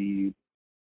the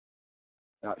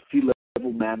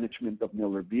C-level management of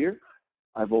Miller Beer.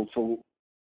 I've also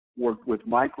worked with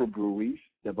microbreweries,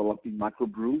 developing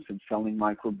microbrews and selling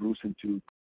microbrews into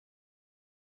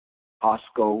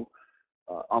Costco,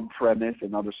 on-premise,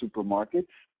 and other supermarkets.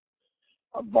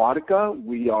 Vodka,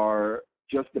 we are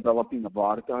just developing a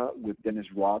vodka with Dennis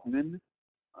Rodman,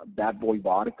 Bad Boy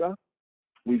Vodka.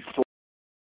 We've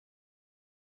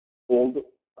sold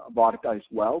vodka as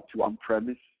well to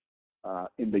on-premise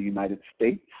in the United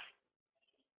States.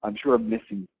 I'm sure I'm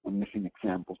missing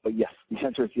examples, but yes, the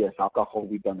answer is yes. Alcohol,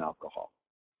 we've done alcohol.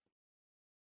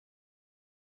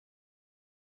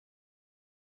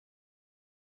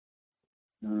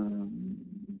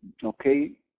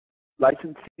 Okay,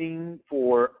 licensing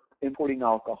for importing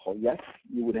alcohol. Yes,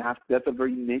 you would have. That's a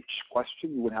very niche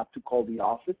question. You would have to call the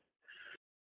office,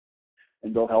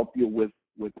 and they'll help you with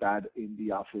that in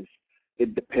the office.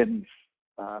 It depends.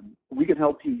 We can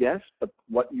help you, yes, but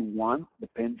what you want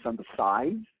depends on the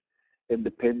size. It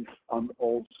depends on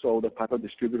also the type of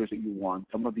distributors that you want.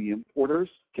 Some of the importers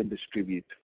can distribute.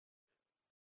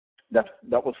 That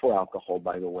was for alcohol,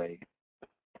 by the way.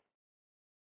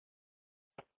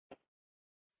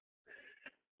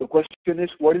 The question is,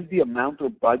 what is the amount or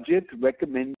budget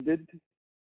recommended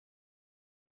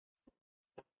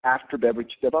after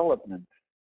beverage development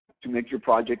to make your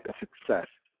project a success?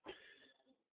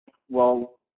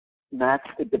 Well, Max,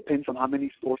 it depends on how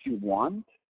many stores you want.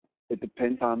 It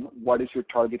depends on what is your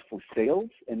target for sales,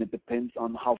 and it depends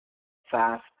on how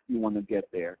fast you want to get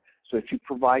there. So if you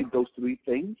provide those three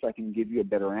things, I can give you a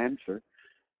better answer,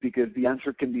 because the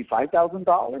answer can be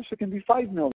 $5,000, it can be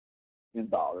 $5 million.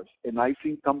 And I've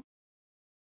seen companies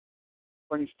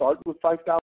start with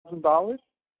 $5,000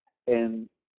 and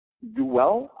do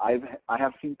well. I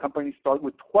have seen companies start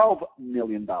with $12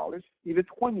 million, even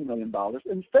 $20 million,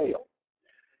 and fail.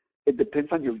 It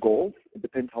depends on your goals. It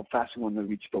depends how fast you want to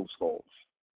reach those goals.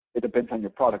 It depends on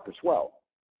your product as well.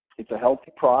 It's a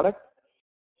healthy product.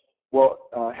 Well,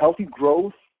 healthy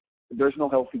growth, there's no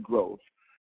healthy growth.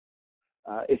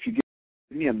 If you give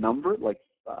me a number, like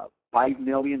 5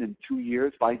 million in 2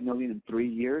 years, 5 million in 3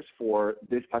 years for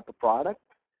this type of product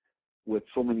with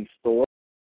so many stores,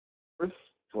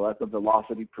 so that's the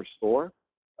velocity per store,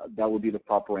 that would be the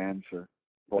proper answer.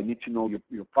 Well, I need to know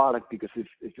your product, because if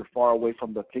you're far away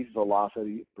from the case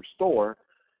velocity per store,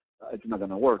 it's not going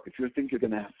to work. If you think you're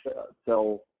going to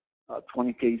sell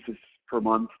 20 cases per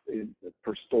month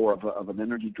per store of an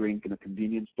energy drink in a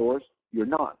convenience stores, you're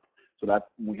not. So that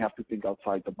we have to think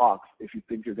outside the box. If you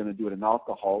think you're going to do it in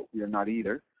alcohol, you're not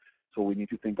either. So we need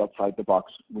to think outside the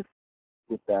box with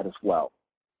that as well.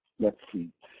 Let's see.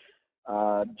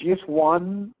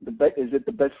 GS1, is it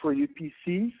the best for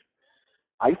UPCs?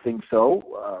 I think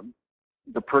so.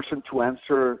 The person to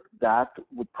answer that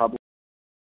would probably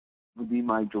be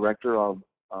my director of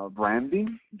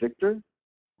branding, Victor.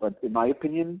 But in my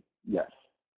opinion, yes.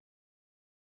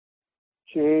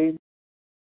 Okay.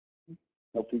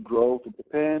 Healthy growth, it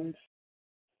depends.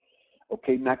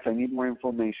 Okay, Max, I need more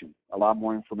information, a lot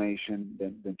more information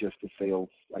than just the sales.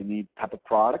 I need type of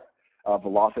product,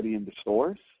 velocity in the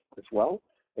stores as well,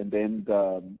 and then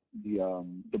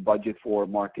the budget for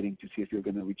marketing to see if you're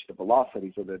going to reach the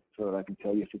velocity, so that I can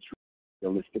tell you if it's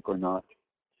realistic or not.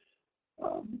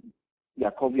 Yeah,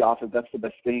 call the office. That's the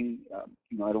best thing.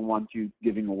 I don't want you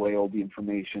giving away all the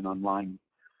information online.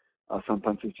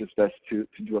 Sometimes it's just best to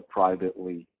do it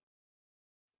privately.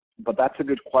 But that's a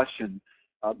good question.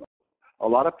 A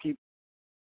lot of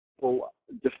people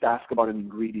just ask about an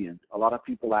ingredient. A lot of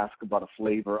people ask about a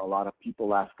flavor. A lot of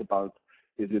people ask about,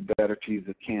 is it better to use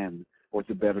a can, or is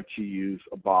it better to use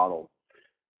a bottle?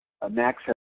 Max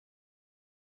has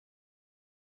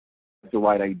the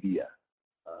right idea.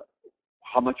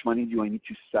 How much money do I need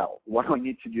to sell? What do I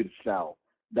need to do to sell?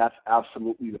 That's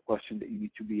absolutely the question that you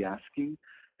need to be asking,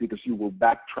 because you will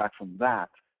backtrack from that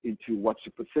into what's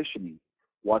your positioning,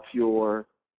 what's your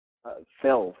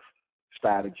sales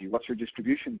strategy, what's your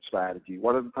distribution strategy,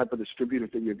 what are the type of distributors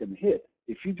that you're going to hit.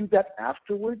 If you do that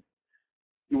afterward,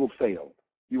 you will fail.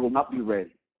 You will not be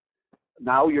ready.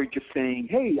 Now you're just saying,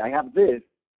 hey, I have this,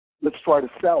 let's try to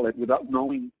sell it, without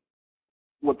knowing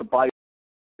what the buyers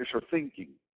are thinking.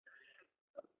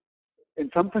 And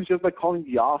sometimes just by calling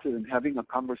the office and having a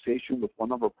conversation with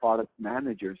one of our product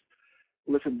managers,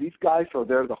 listen, these guys are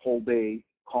there the whole day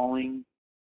calling,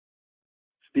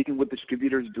 speaking with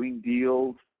distributors, doing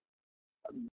deals.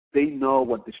 They know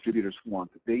what distributors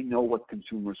want. They know what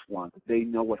consumers want. They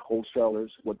know what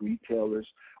wholesalers, what retailers,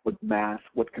 what mass,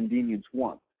 what convenience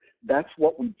want. That's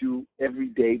what we do every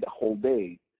day, the whole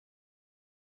day.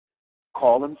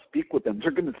 Call them, speak with them.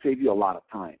 They're going to save you a lot of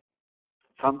time.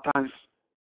 Sometimes,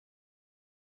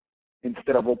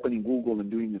 instead of opening Google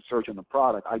and doing a search on the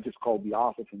product, I just call the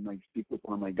office and I speak with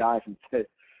one of my guys and say,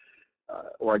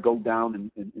 or I go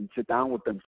down and sit down with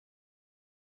them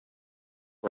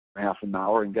for half an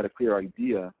hour and get a clear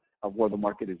idea of where the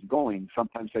market is going.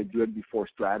 Sometimes I do it before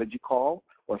strategy call,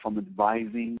 or if I'm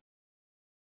advising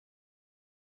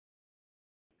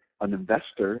an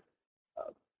investor,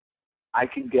 I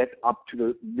can get up to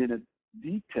the minute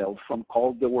details from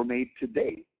calls that were made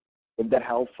today. And that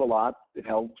helps a lot. It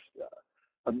helps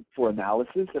for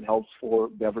analysis. It helps for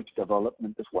beverage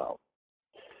development as well.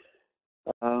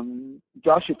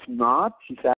 Josh, it's not.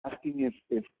 He's asking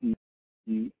if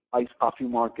the iced coffee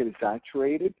market is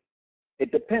saturated.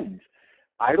 It depends.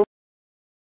 I don't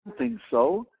think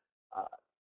so.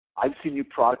 I've seen new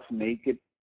products make it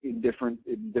in different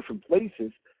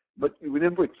places, but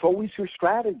remember, it's always your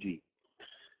strategy.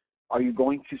 Are you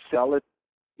going to sell it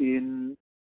in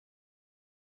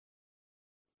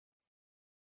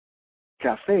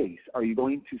cafes? Are you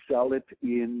going to sell it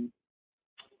in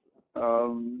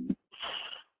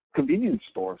convenience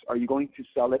stores? Are you going to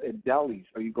sell it at delis?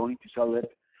 Are you going to sell it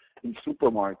in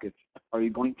supermarkets? Are you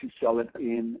going to sell it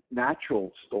in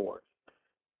natural stores?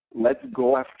 Let's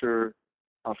go after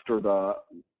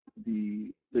the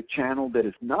channel that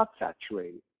is not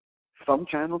saturated. Some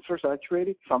channels are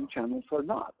saturated, some channels are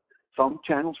not. Some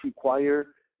channels require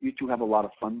you to have a lot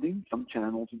of funding, some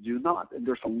channels do not. And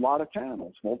there's a lot of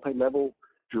channels, multi-level,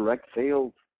 direct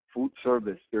sales, food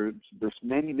service. There's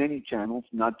many, many channels,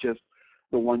 not just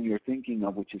the one you're thinking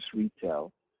of, which is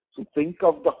retail. So think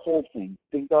of the whole thing.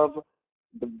 Think of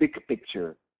the big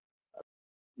picture,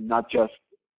 not just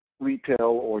retail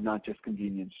or not just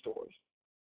convenience stores.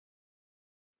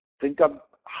 Think of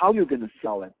how you're going to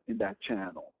sell it in that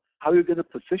channel, how you're going to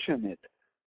position it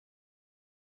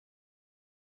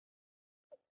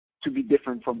to be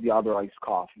different from the other iced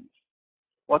coffees.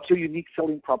 What's your unique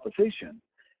selling proposition?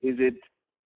 Is it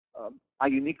a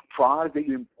unique product that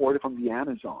you imported from the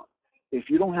Amazon? If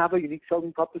you don't have a unique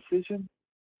selling proposition,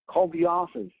 call the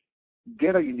office.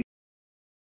 Get a unique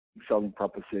selling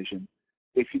proposition.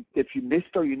 If you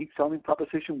missed our unique selling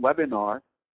proposition webinar,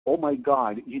 oh my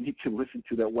God, you need to listen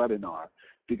to that webinar,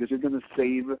 because you're going to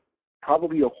save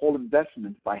probably your whole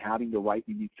investment by having the right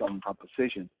unique selling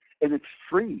proposition. And it's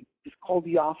free. Just call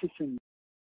the office and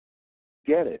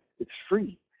get it. It's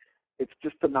free. It's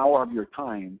just an hour of your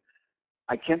time.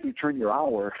 I can't return your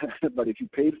hour, but if you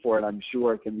paid for it, I'm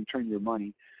sure I can return your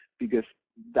money, because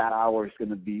that hour is going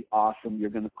to be awesome. You're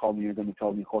going to call me. You're going to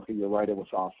tell me, Jorge, you're right. It was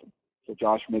awesome. So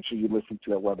Josh, make sure you listen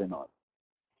to that webinar.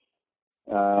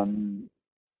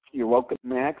 You're welcome,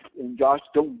 Max. And Josh,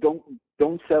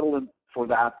 don't settle in for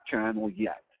that channel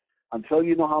yet. Until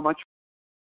you know how much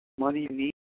money you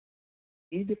need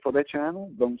for that channel,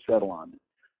 don't settle on it,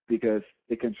 because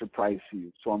it can surprise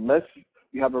you. So unless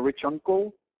you have a rich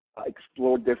uncle,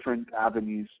 explore different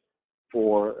avenues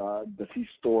for the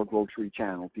C-store grocery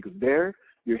channel, because there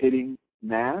you're hitting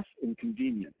mass and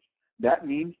convenience. That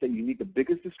means that you need the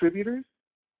biggest distributors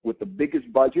with the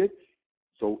biggest budgets.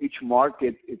 So each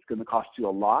market is going to cost you a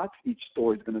lot. Each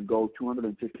store is going to go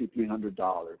 $250,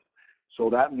 $300. So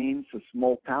that means a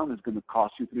small town is going to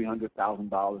cost you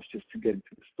 $300,000 just to get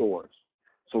into the stores.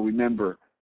 So remember,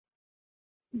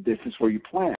 this is where you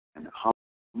plan. How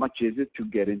much is it to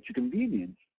get into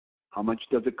convenience? How much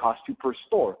does it cost you per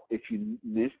store? If you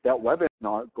missed that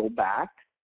webinar, go back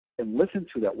and listen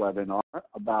to that webinar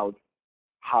about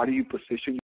how do you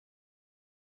position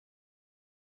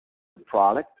your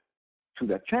product to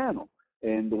that channel.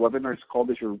 And the webinar is called,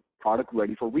 Is Your Product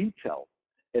Ready for Retail?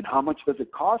 And how much does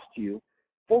it cost you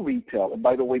for retail? And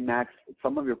by the way, Max,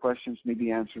 some of your questions may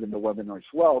be answered in the webinar as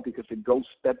well, because it goes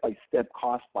step by step,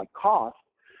 cost by cost.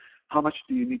 How much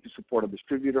do you need to support a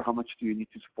distributor? How much do you need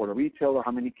to support a retailer?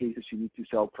 How many cases you need to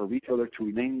sell per retailer to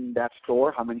remain in that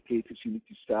store? How many cases you need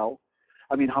to sell?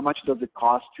 I mean, how much does it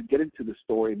cost to get into the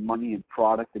store in money and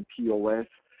product and POS,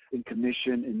 in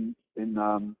commission,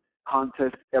 in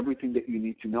contest, everything that you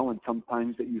need to know, and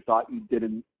sometimes that you thought you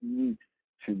didn't need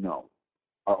to know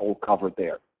are all covered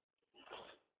there.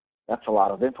 That's a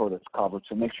lot of info that's covered,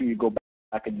 so make sure you go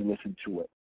back and you listen to it.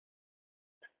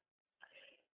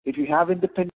 If you have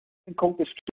independent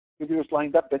co-distributors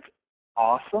lined up, that's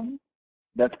awesome.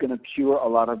 That's going to cure a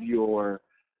lot of your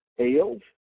ails.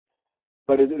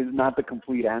 but it is not the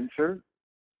complete answer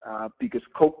because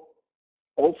Coke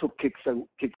also kicks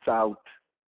out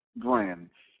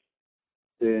brands.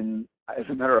 And as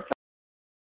a matter of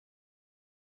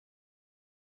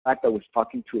fact, I was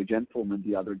talking to a gentleman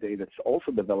the other day that's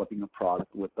also developing a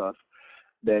product with us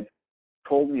that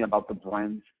told me about the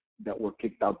brands that were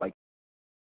kicked out by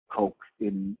Coke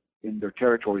in their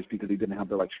territories because they didn't have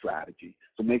the right strategy.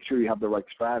 So make sure you have the right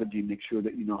strategy. Make sure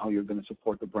that you know how you're going to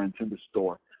support the brands in the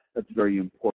store. That's very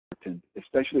important,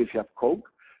 especially if you have Coke,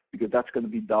 because that's going to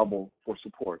be double for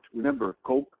support. Remember,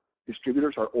 Coke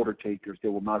distributors are order takers. They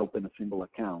will not open a single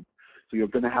account. So you're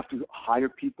going to have to hire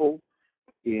people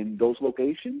in those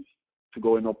locations to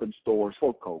go and open stores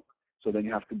for Coke. So then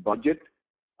you have to budget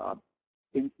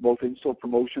in both in-store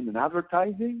promotion and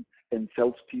advertising and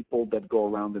salespeople that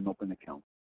go around and open accounts.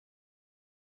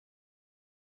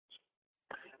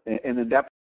 And in that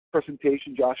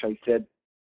presentation, Josh, I said,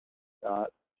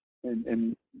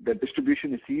 and the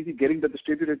distribution is easy. Getting the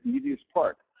distributor is the easiest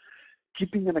part.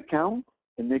 Keeping an account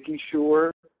and making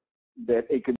sure that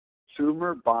a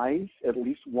consumer buys at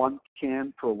least one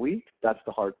can per week, that's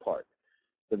the hard part.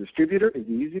 The distributor is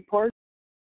the easy part.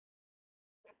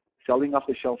 Selling off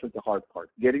the shelf is the hard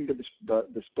part. Getting to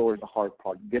the store is the hard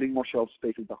part. Getting more shelf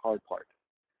space is the hard part.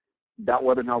 That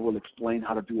webinar will explain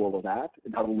how to do all of that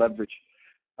and how to leverage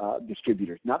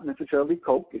distributors. Not necessarily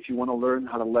Coke. If you want to learn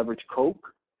how to leverage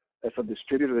Coke as a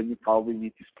distributor, then you probably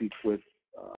need to speak with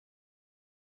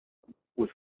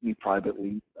me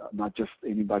privately, not just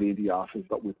anybody in the office,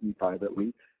 but with me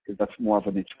privately, because that's more of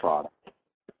a niche product.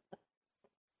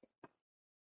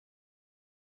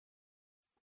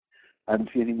 I don't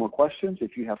see any more questions.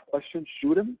 If you have questions,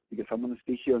 shoot them, because I'm going to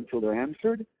stay here until they're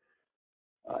answered.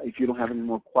 If you don't have any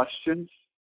more questions,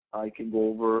 I can go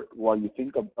over while you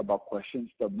think about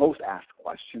questions, the most asked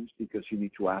questions, because you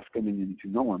need to ask them and you need to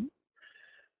know them.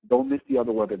 Don't miss the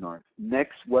other webinars.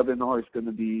 Next webinar is going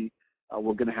to be,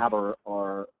 we're going to have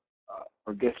our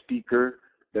guest speaker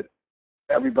that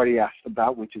everybody asked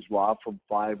about, which is Rob from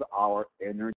 5 Hour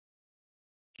Energy.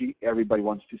 Everybody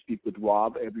wants to speak with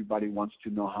Rob. Everybody wants to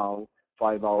know how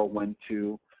 5 Hour went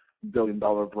to $1 billion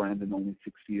brand in only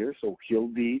 6 years. So he'll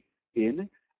be in.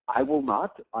 I will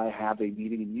not. I have a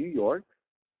meeting in New York.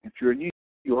 If you're in New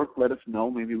York, let us know.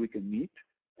 Maybe we can meet.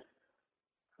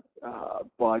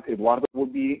 But a lot of it will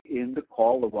be in the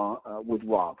call with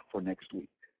Rob for next week.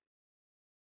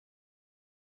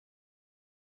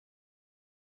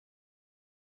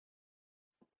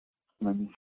 Let me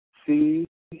see.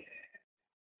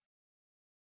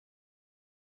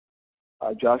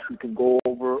 Josh, we can go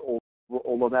over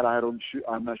all of that.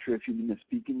 I'm not sure if you mean a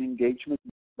speaking engagement,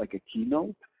 like a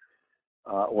keynote,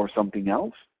 or something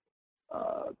else.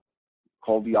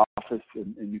 Call the office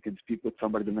and you can speak with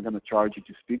somebody. They're not going to charge you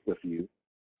to speak with you.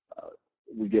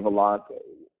 We give a lot.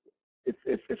 If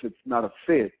it's not a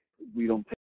fit, we don't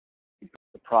take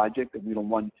the project, and we don't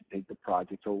want you to take the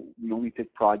project. So we only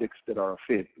take projects that are a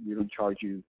fit. We don't charge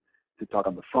you to talk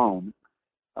on the phone.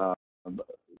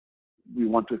 We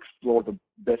want to explore the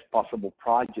best possible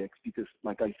projects because,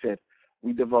 like I said,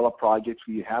 we develop projects.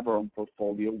 We have our own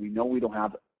portfolio. We know we don't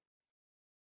have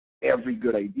every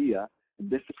good idea, and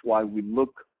this is why we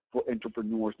look for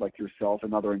entrepreneurs like yourself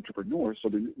and other entrepreneurs so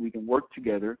that we can work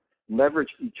together,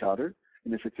 leverage each other,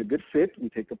 and if it's a good fit, we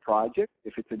take the project.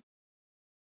 If it's a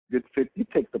good fit, you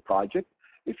take the project.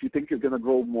 If you think you're going to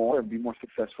grow more and be more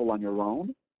successful on your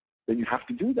own, then you have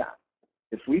to do that.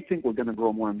 If we think we're going to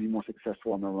grow more and be more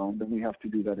successful on our own, then we have to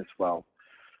do that as well.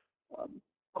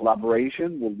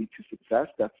 Collaboration will lead to success.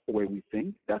 That's the way we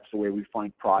think. That's the way we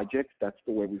find projects. That's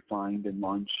the way we find and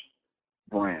launch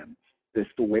brands. This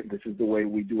is the way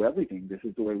we do everything. This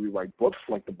is the way we write books,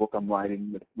 like the book I'm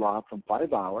writing with Rob from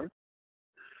 5 Hour.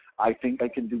 I think I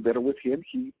can do better with him.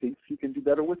 He thinks he can do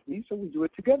better with me, so we do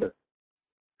it together.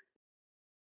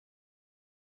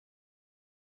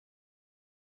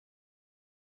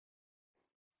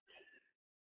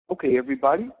 Okay,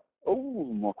 everybody. Oh,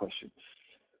 more questions.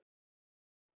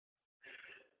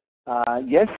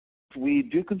 Yes, we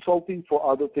do consulting for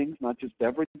other things, not just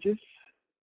beverages.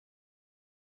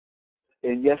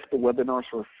 And yes, the webinars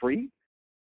are free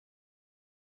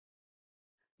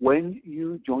when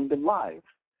you join them live.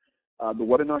 The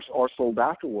webinars are sold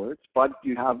afterwards, but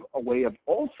you have a way of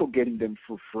also getting them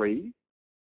for free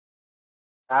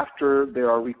after they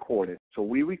are recorded. So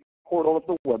we record all of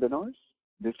the webinars.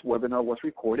 This webinar was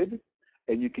recorded,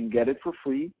 and you can get it for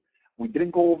free. We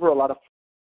didn't go over a lot of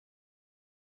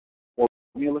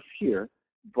formulas here,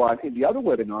 but in the other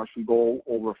webinars, we go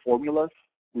over formulas.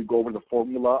 We go over the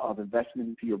formula of investment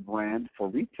into your brand for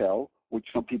retail, which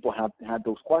some people have had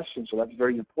those questions, so that's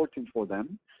very important for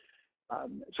them.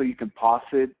 So you can pause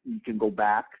it, you can go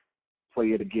back,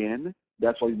 play it again.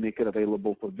 That's why we make it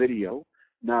available for video.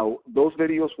 Now, those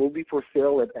videos will be for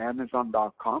sale at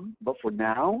Amazon.com, but for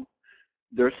now,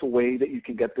 there's a way that you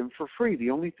can get them for free. The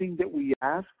only thing that we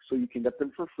ask so you can get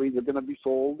them for free, they're going to be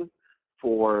sold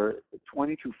for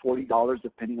 $20 to $40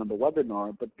 depending on the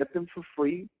webinar, but get them for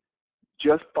free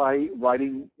just by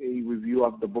writing a review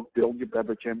of the book Build Your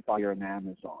Beverage Empire on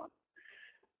Amazon.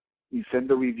 You send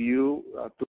the review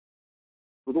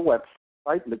to the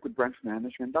website,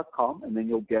 liquidbranchmanagement.com, and then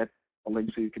you'll get a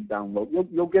link so you can download.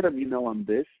 You'll get an email on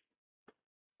this,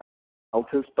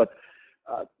 but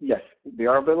yes, they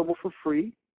are available for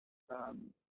free.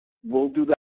 We'll do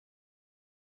that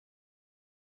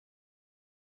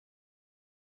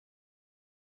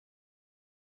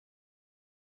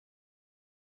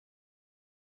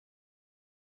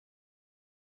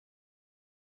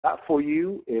for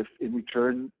you. If in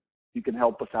return you can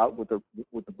help us out with the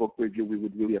book review, we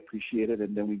would really appreciate it,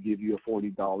 and then we give you a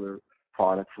 $40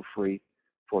 product for free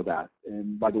for that.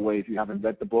 And by the way, if you haven't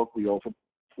read the book, we also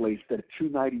placed it at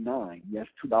 $2.99. Yes,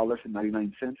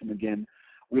 $2.99. And again,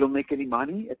 we don't make any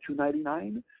money at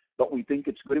 $2.99, but we think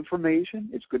it's good information.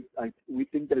 It's good. We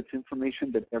think that it's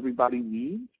information that everybody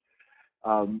needs.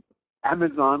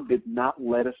 Amazon did not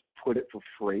let us put it for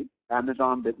free.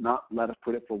 Amazon did not let us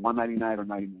put it for $1.99 or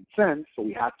 99 cents, so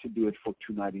we had to do it for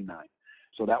 $2.99.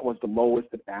 So that was the lowest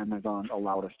that Amazon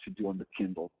allowed us to do on the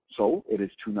Kindle. So it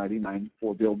is $2.99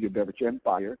 for Build Your Beverage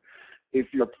Empire.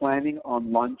 If you're planning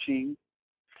on launching,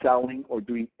 selling, or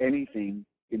doing anything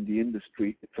in the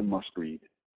industry, it's a must-read.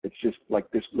 It's just like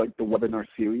this, like the webinar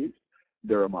series,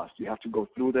 they're a must. You have to go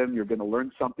through them. You're going to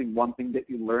learn something. One thing that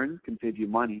you learn can save you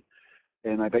money,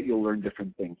 and I bet you'll learn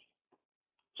different things.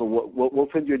 So we'll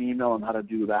send you an email on how to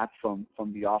do that from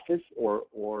the office,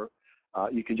 or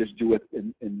you can just do it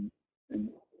and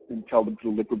tell them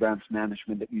through Liquid Branch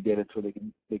Management that you did it, so they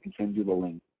can send you the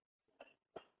link.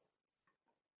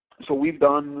 So we've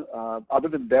done other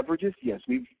than beverages, yes,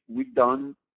 we've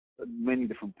done many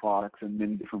different products and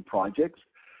many different projects,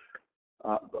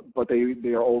 but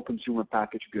they are all consumer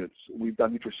packaged goods. We've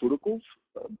done nutraceuticals,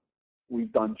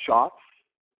 we've done shots.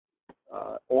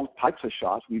 All types of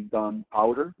shots. We've done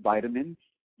powder, vitamins,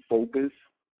 focus,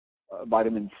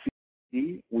 vitamin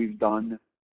C. We've done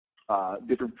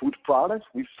different food products.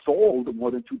 We've sold more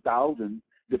than 2,000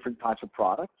 different types of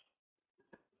products.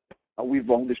 We've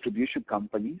owned distribution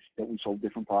companies that we sold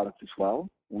different products as well.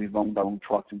 We've owned our own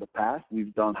trucks in the past.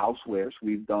 We've done housewares.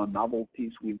 We've done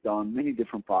novelties. We've done many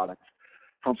different products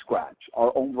from scratch.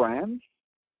 Our own brands,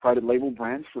 private label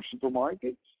brands for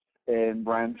supermarkets, and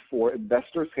brands for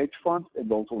investors, hedge funds,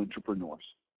 and also entrepreneurs.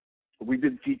 We've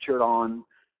been featured on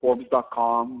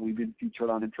Forbes.com. We've been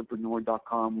featured on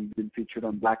Entrepreneur.com. We've been featured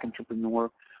on Black Entrepreneur.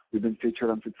 We've been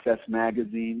featured on Success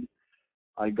Magazine.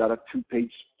 I got a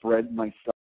 2-page spread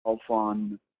myself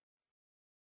on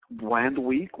Brand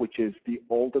Week, which is the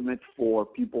ultimate for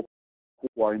people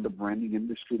who are in the branding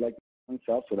industry like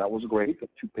myself. So that was great,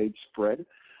 a 2-page spread.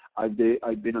 I've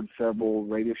been on several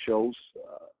radio shows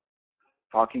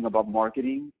talking about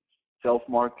marketing,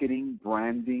 self-marketing,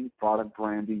 branding, product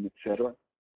branding, etc.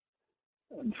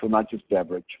 And so not just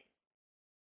beverage.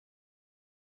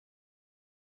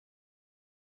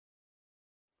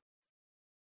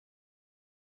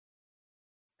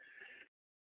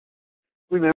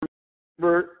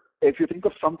 Remember, if you think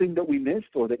of something that we missed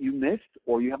or that you missed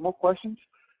or you have more questions,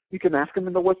 you can ask them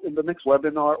in the next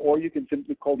webinar, or you can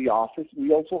simply call the office.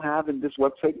 We also have in this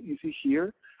website that you see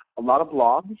here a lot of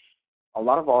blogs, a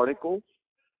lot of articles,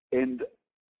 and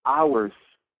hours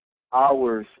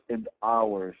and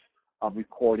hours of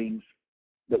recordings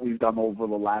that we've done over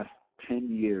the last 10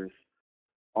 years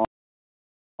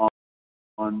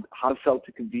on how to sell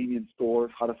to convenience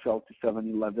stores, how to sell to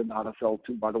 7-Eleven, how to sell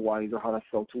to Budweiser, how to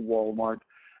sell to Walmart,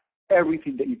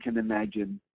 everything that you can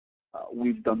imagine.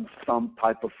 We've done some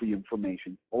type of free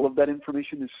information. All of that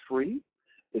information is free.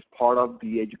 It's part of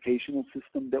the educational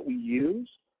system that we use.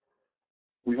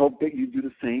 We hope that you do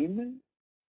the same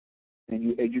and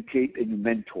you educate and you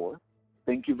mentor.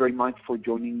 Thank you very much for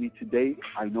joining me today.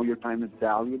 I know your time is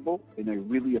valuable, and I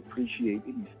really appreciate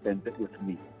that you spent it with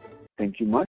me. Thank you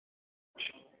much.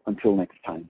 Until next time.